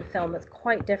excellent film that's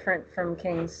quite different from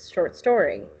King's short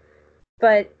story,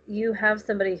 but you have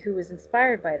somebody who was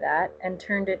inspired by that and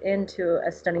turned it into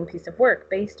a stunning piece of work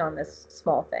based on this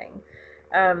small thing.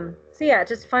 So yeah,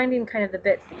 just finding kind of the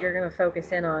bits that you're going to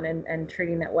focus in on and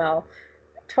treating that well.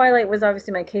 Twilight was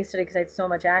obviously my case study because I had so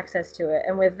much access to it.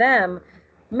 And with them,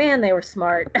 man, they were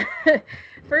smart.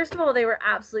 First of all, they were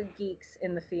absolute geeks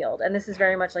in the field. And this is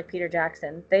very much like Peter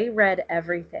Jackson. They read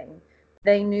everything,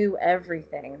 they knew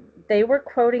everything. They were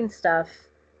quoting stuff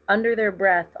under their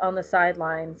breath on the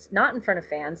sidelines, not in front of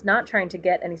fans, not trying to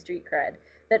get any street cred,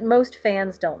 that most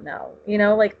fans don't know. You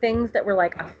know, like things that were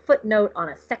like a footnote on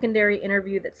a secondary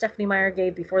interview that Stephenie Meyer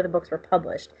gave before the books were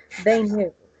published. They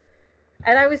knew.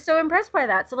 And I was so impressed by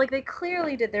that. So like they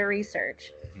clearly did their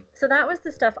research. So that was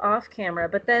the stuff off camera,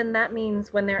 but then that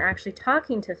means when they're actually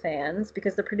talking to fans,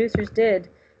 because the producers did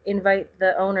invite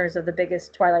the owners of the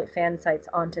biggest Twilight fan sites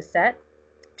onto set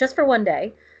just for one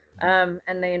day.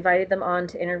 And they invited them on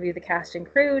to interview the cast and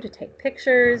crew, to take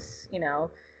pictures, you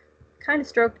know, kind of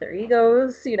stroke their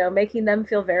egos, you know, making them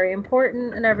feel very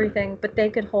important and everything, but they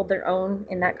could hold their own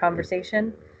in that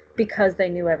conversation because they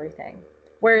knew everything.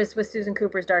 Whereas with Susan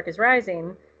Cooper's Dark is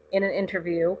Rising, in an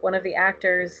interview, one of the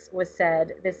actors was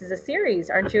said, "This is a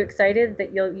series. Aren't you excited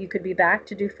that you could be back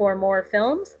to do 4 more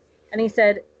films?" And he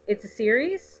said, "It's a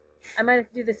series? I might have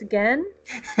to do this again?"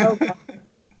 Oh, God.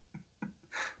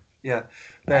 Yeah, And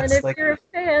that's if like you're a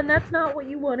fan, that's not what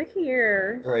you want to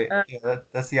hear. right. Yeah,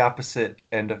 that's the opposite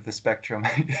end of the spectrum,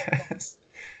 I guess.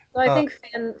 So I Uh,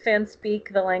 think fans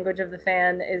speak the language of the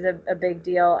fan is a big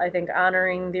deal. I think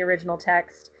honoring the original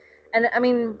text. And I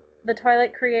mean, the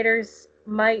Twilight creators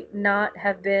might not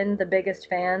have been the biggest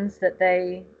fans that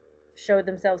they showed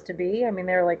themselves to be. I mean,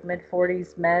 they were like mid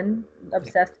 40s men yeah,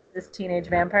 obsessed with this teenage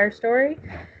vampire story.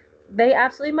 They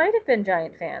absolutely might have been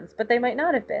giant fans, but they might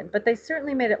not have been. But they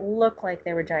certainly made it look like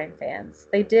they were giant fans.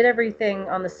 They did everything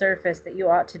on the surface that you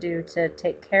ought to do to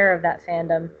take care of that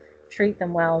fandom, treat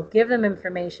them well, give them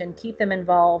information, keep them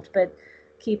involved, but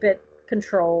keep it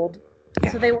controlled.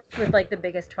 yeah, So they worked with like the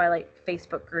biggest Twilight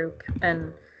Facebook group,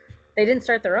 and they didn't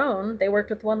start their own. They worked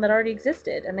with one that already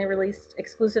existed, and they released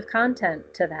exclusive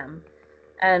content to them.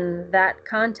 And that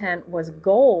content was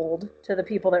gold to the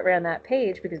people that ran that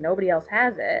page because nobody else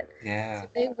has it. So yeah,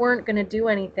 they weren't going to do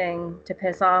anything to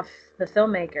piss off the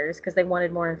filmmakers because they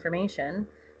wanted more information.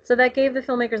 So that gave the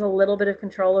filmmakers a little bit of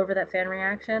control over that fan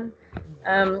reaction.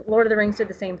 Lord of the Rings did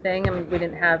the same thing. I mean, we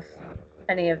didn't have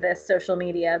any of this social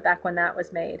media back when that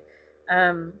was made.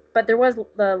 But there was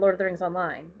the Lord of the Rings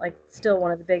Online, like still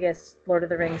one of the biggest Lord of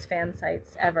the Rings fan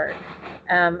sites ever.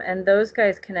 And those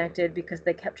guys connected because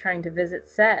they kept trying to visit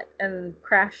set and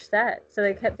crash set. So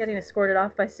they kept getting escorted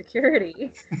off by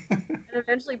security. And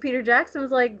eventually Peter Jackson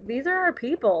was like, "These are our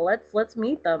people. Let's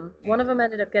meet them." yeah, One of them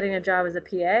ended up getting a job as a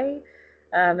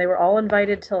PA. They were all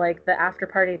invited to like the after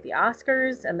party at the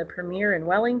Oscars and the premiere in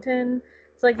Wellington.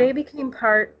 So like they became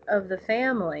part of the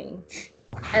family,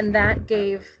 and that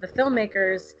gave the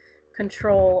filmmakers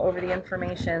control over the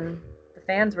information the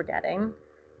fans were getting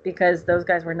because those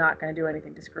guys were not going to do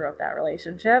anything to screw up that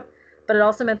relationship. But it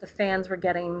also meant the fans were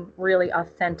getting really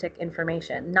authentic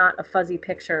information, not a fuzzy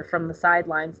picture from the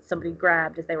sidelines that somebody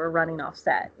grabbed as they were running off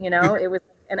set. You know, it was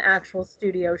an actual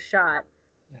studio shot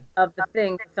yeah, of the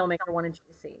thing the filmmaker wanted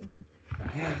you to see.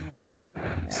 yeah.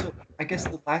 So I guess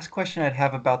the last question I'd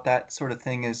have about that sort of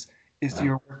thing is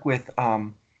your work with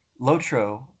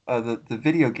Lotro, the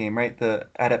video game, right? The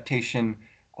adaptation.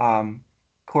 Um,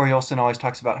 Corey Olson always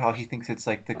talks about how he thinks it's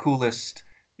like the coolest,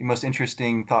 the most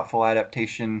interesting, thoughtful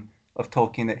adaptation of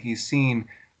Tolkien that he's seen.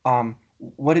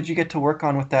 What did you get to work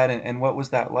on with that, and what was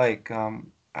that like?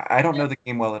 I don't know the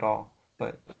game well at all,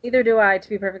 but Neither do I, to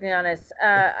be perfectly honest.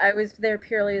 I was there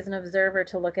purely as an observer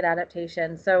to look at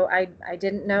adaptation. So I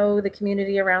didn't know the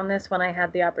community around this when I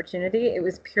had the opportunity. It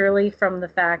was purely from the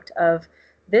fact of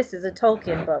this is a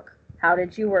Tolkien book. How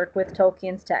did you work with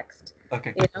Tolkien's text?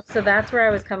 okay, You know, so that's where I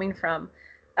was coming from.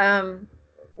 Um,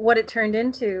 what it turned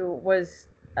into was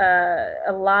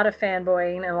a lot of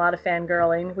fanboying and a lot of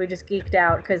fangirling. We just geeked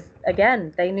out because,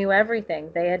 again, they knew everything.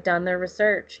 They had done their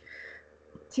research.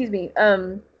 Excuse me.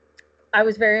 I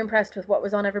was very impressed with what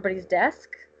was on everybody's desk.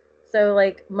 So,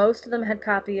 like, most of them had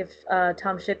copy of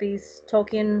Tom Shippey's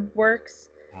Tolkien works.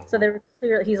 So uh-huh. they were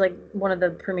clearly, he's like one of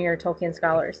the premier Tolkien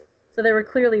scholars. So they were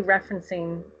clearly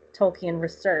referencing Tolkien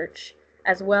research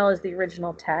as well as the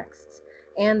original texts.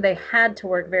 And they had to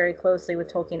work very closely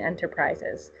with Tolkien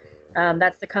Enterprises.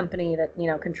 That's the company that, you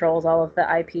know, controls all of the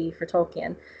IP for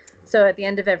Tolkien. So at the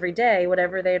end of every day,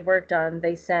 whatever they had worked on,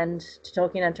 they send to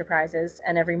Tolkien Enterprises,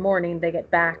 and every morning they get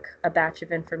back a batch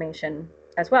of information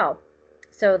as well.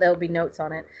 So there'll be notes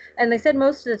on it. And they said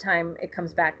most of the time it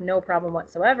comes back no problem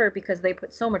whatsoever because they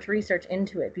put so much research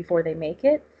into it before they make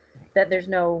it that there's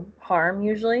no harm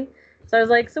usually. So I was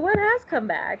like, so what has come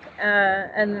back?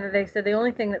 And they said the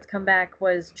only thing that's come back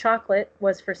was chocolate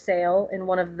was for sale in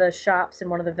one of the shops in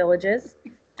one of the villages,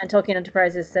 And Tolkien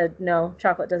Enterprises said, no,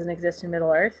 chocolate doesn't exist in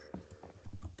Middle Earth.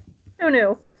 Who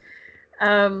knew?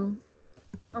 Um,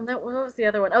 what was the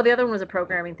other one? Oh, the other one was a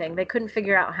programming thing. They couldn't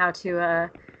figure out how to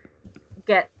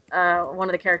get one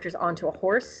of the characters onto a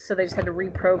horse, so they just had to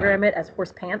reprogram it as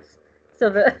horse pants. So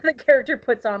the character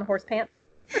puts on horse pants.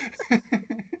 And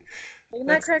that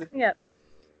That's cracked me up.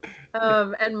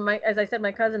 And as I said,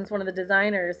 my cousin's one of the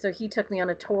designers, so he took me on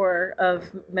a tour of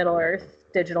Middle Earth,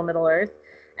 digital Middle Earth,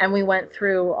 and we went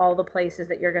through all the places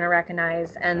that you're going to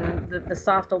recognize, and the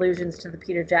soft allusions to the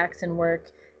Peter Jackson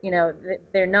work.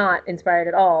 They're not inspired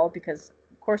at all, because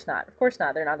of course not,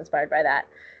 they're not inspired by that.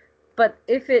 But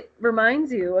if it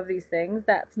reminds you of these things,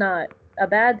 that's not a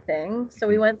bad thing. So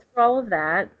we went through all of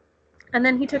that, and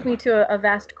then he took me to a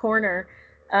vast corner,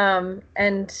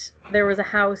 and there was a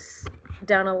house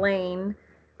down a lane,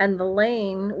 and the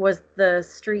lane was the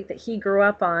street that he grew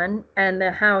up on, and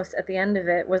the house at the end of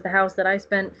it was the house that I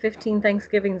spent 15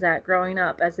 Thanksgivings at growing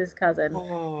up as his cousin.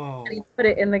 And he Oh, put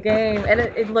it in the game, and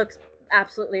it looks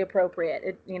absolutely appropriate.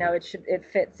 It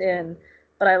fits in.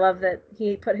 But I love that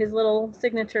he put his little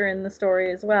signature in the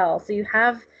story as well. So you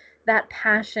have that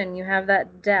passion, you have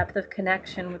that depth of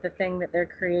connection with the thing that they're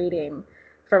creating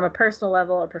from a personal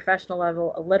level, a professional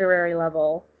level, a literary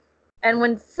level. And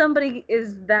when somebody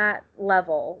is that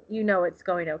level, it's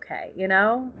going okay, you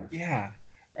know? yeah.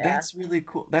 Yeah. That's really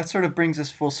cool. That sort of brings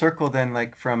us full circle then,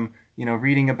 like from,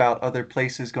 reading about other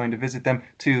places, going to visit them,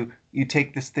 to you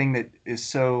take this thing that is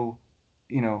so,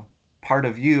 you know, part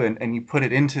of you and you put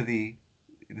it into the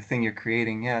thing you're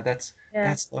creating. Yeah, Yeah.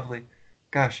 that's lovely.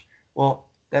 Gosh. Well,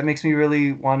 that makes me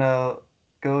really want to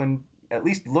go and at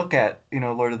least look at,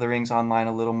 Lord of the Rings online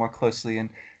a little more closely and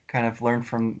kind of learn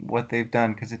from what they've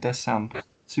done because it does sound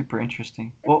super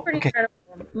interesting. It's Well, pretty okay. incredible.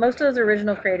 Most of those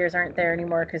original creators aren't there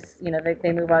anymore because,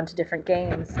 they move on to different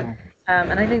games.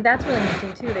 And I think that's really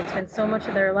interesting too. They've spent so much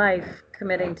of their life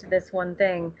committing to this one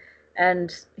thing.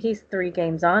 And he's 3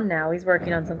 games on now. He's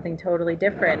working on something totally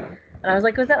different. And I was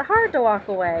like, was that hard to walk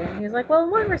away? And he was like, well,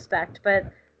 in one respect,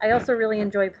 but I also really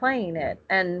enjoy playing it.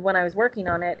 And when I was working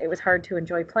on it, it was hard to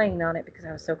enjoy playing on it because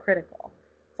I was so critical.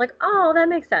 It's like, oh, that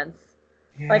makes sense.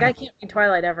 Like Yeah. I can't read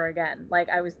Twilight ever again. Like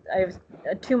I was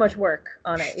too much work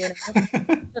on it.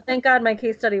 So thank God my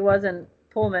case study wasn't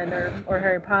Pullman or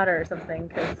Harry Potter or something,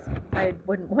 because I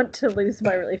wouldn't want to lose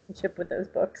my relationship with those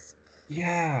books.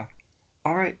 Yeah.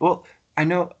 All right. Well, I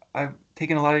know I've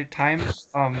taken a lot of your time,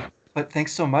 but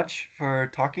thanks so much for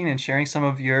talking and sharing some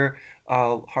of your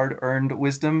hard-earned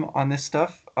wisdom on this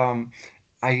stuff.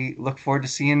 I look forward to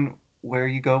seeing where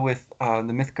you go with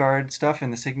the Mythgard stuff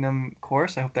and the Signum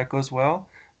course. I hope that goes well,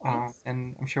 Thanks.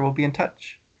 and I'm sure we'll be in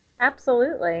touch.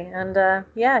 Absolutely. And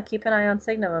yeah, keep an eye on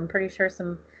Signum. I'm pretty sure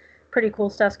some pretty cool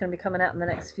stuff's going to be coming out in the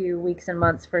next few weeks and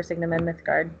months for Signum and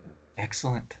Mythgard.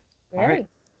 Excellent. All right. Yay.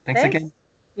 Thanks again. Thanks.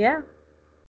 Yeah.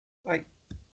 Bye.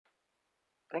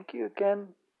 Thank you again,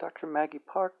 Dr. Maggie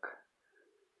Park.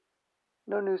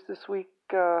 No news this week,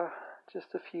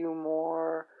 just a few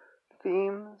more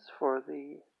themes for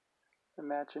the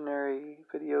imaginary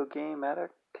video game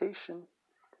adaptation.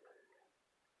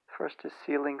 First is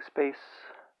Sealing Space,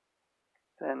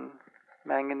 then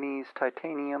Manganese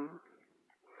Titanium,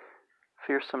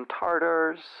 Fearsome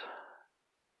Tartars,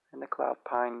 and the Cloud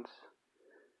Pines.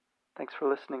 Thanks for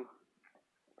listening.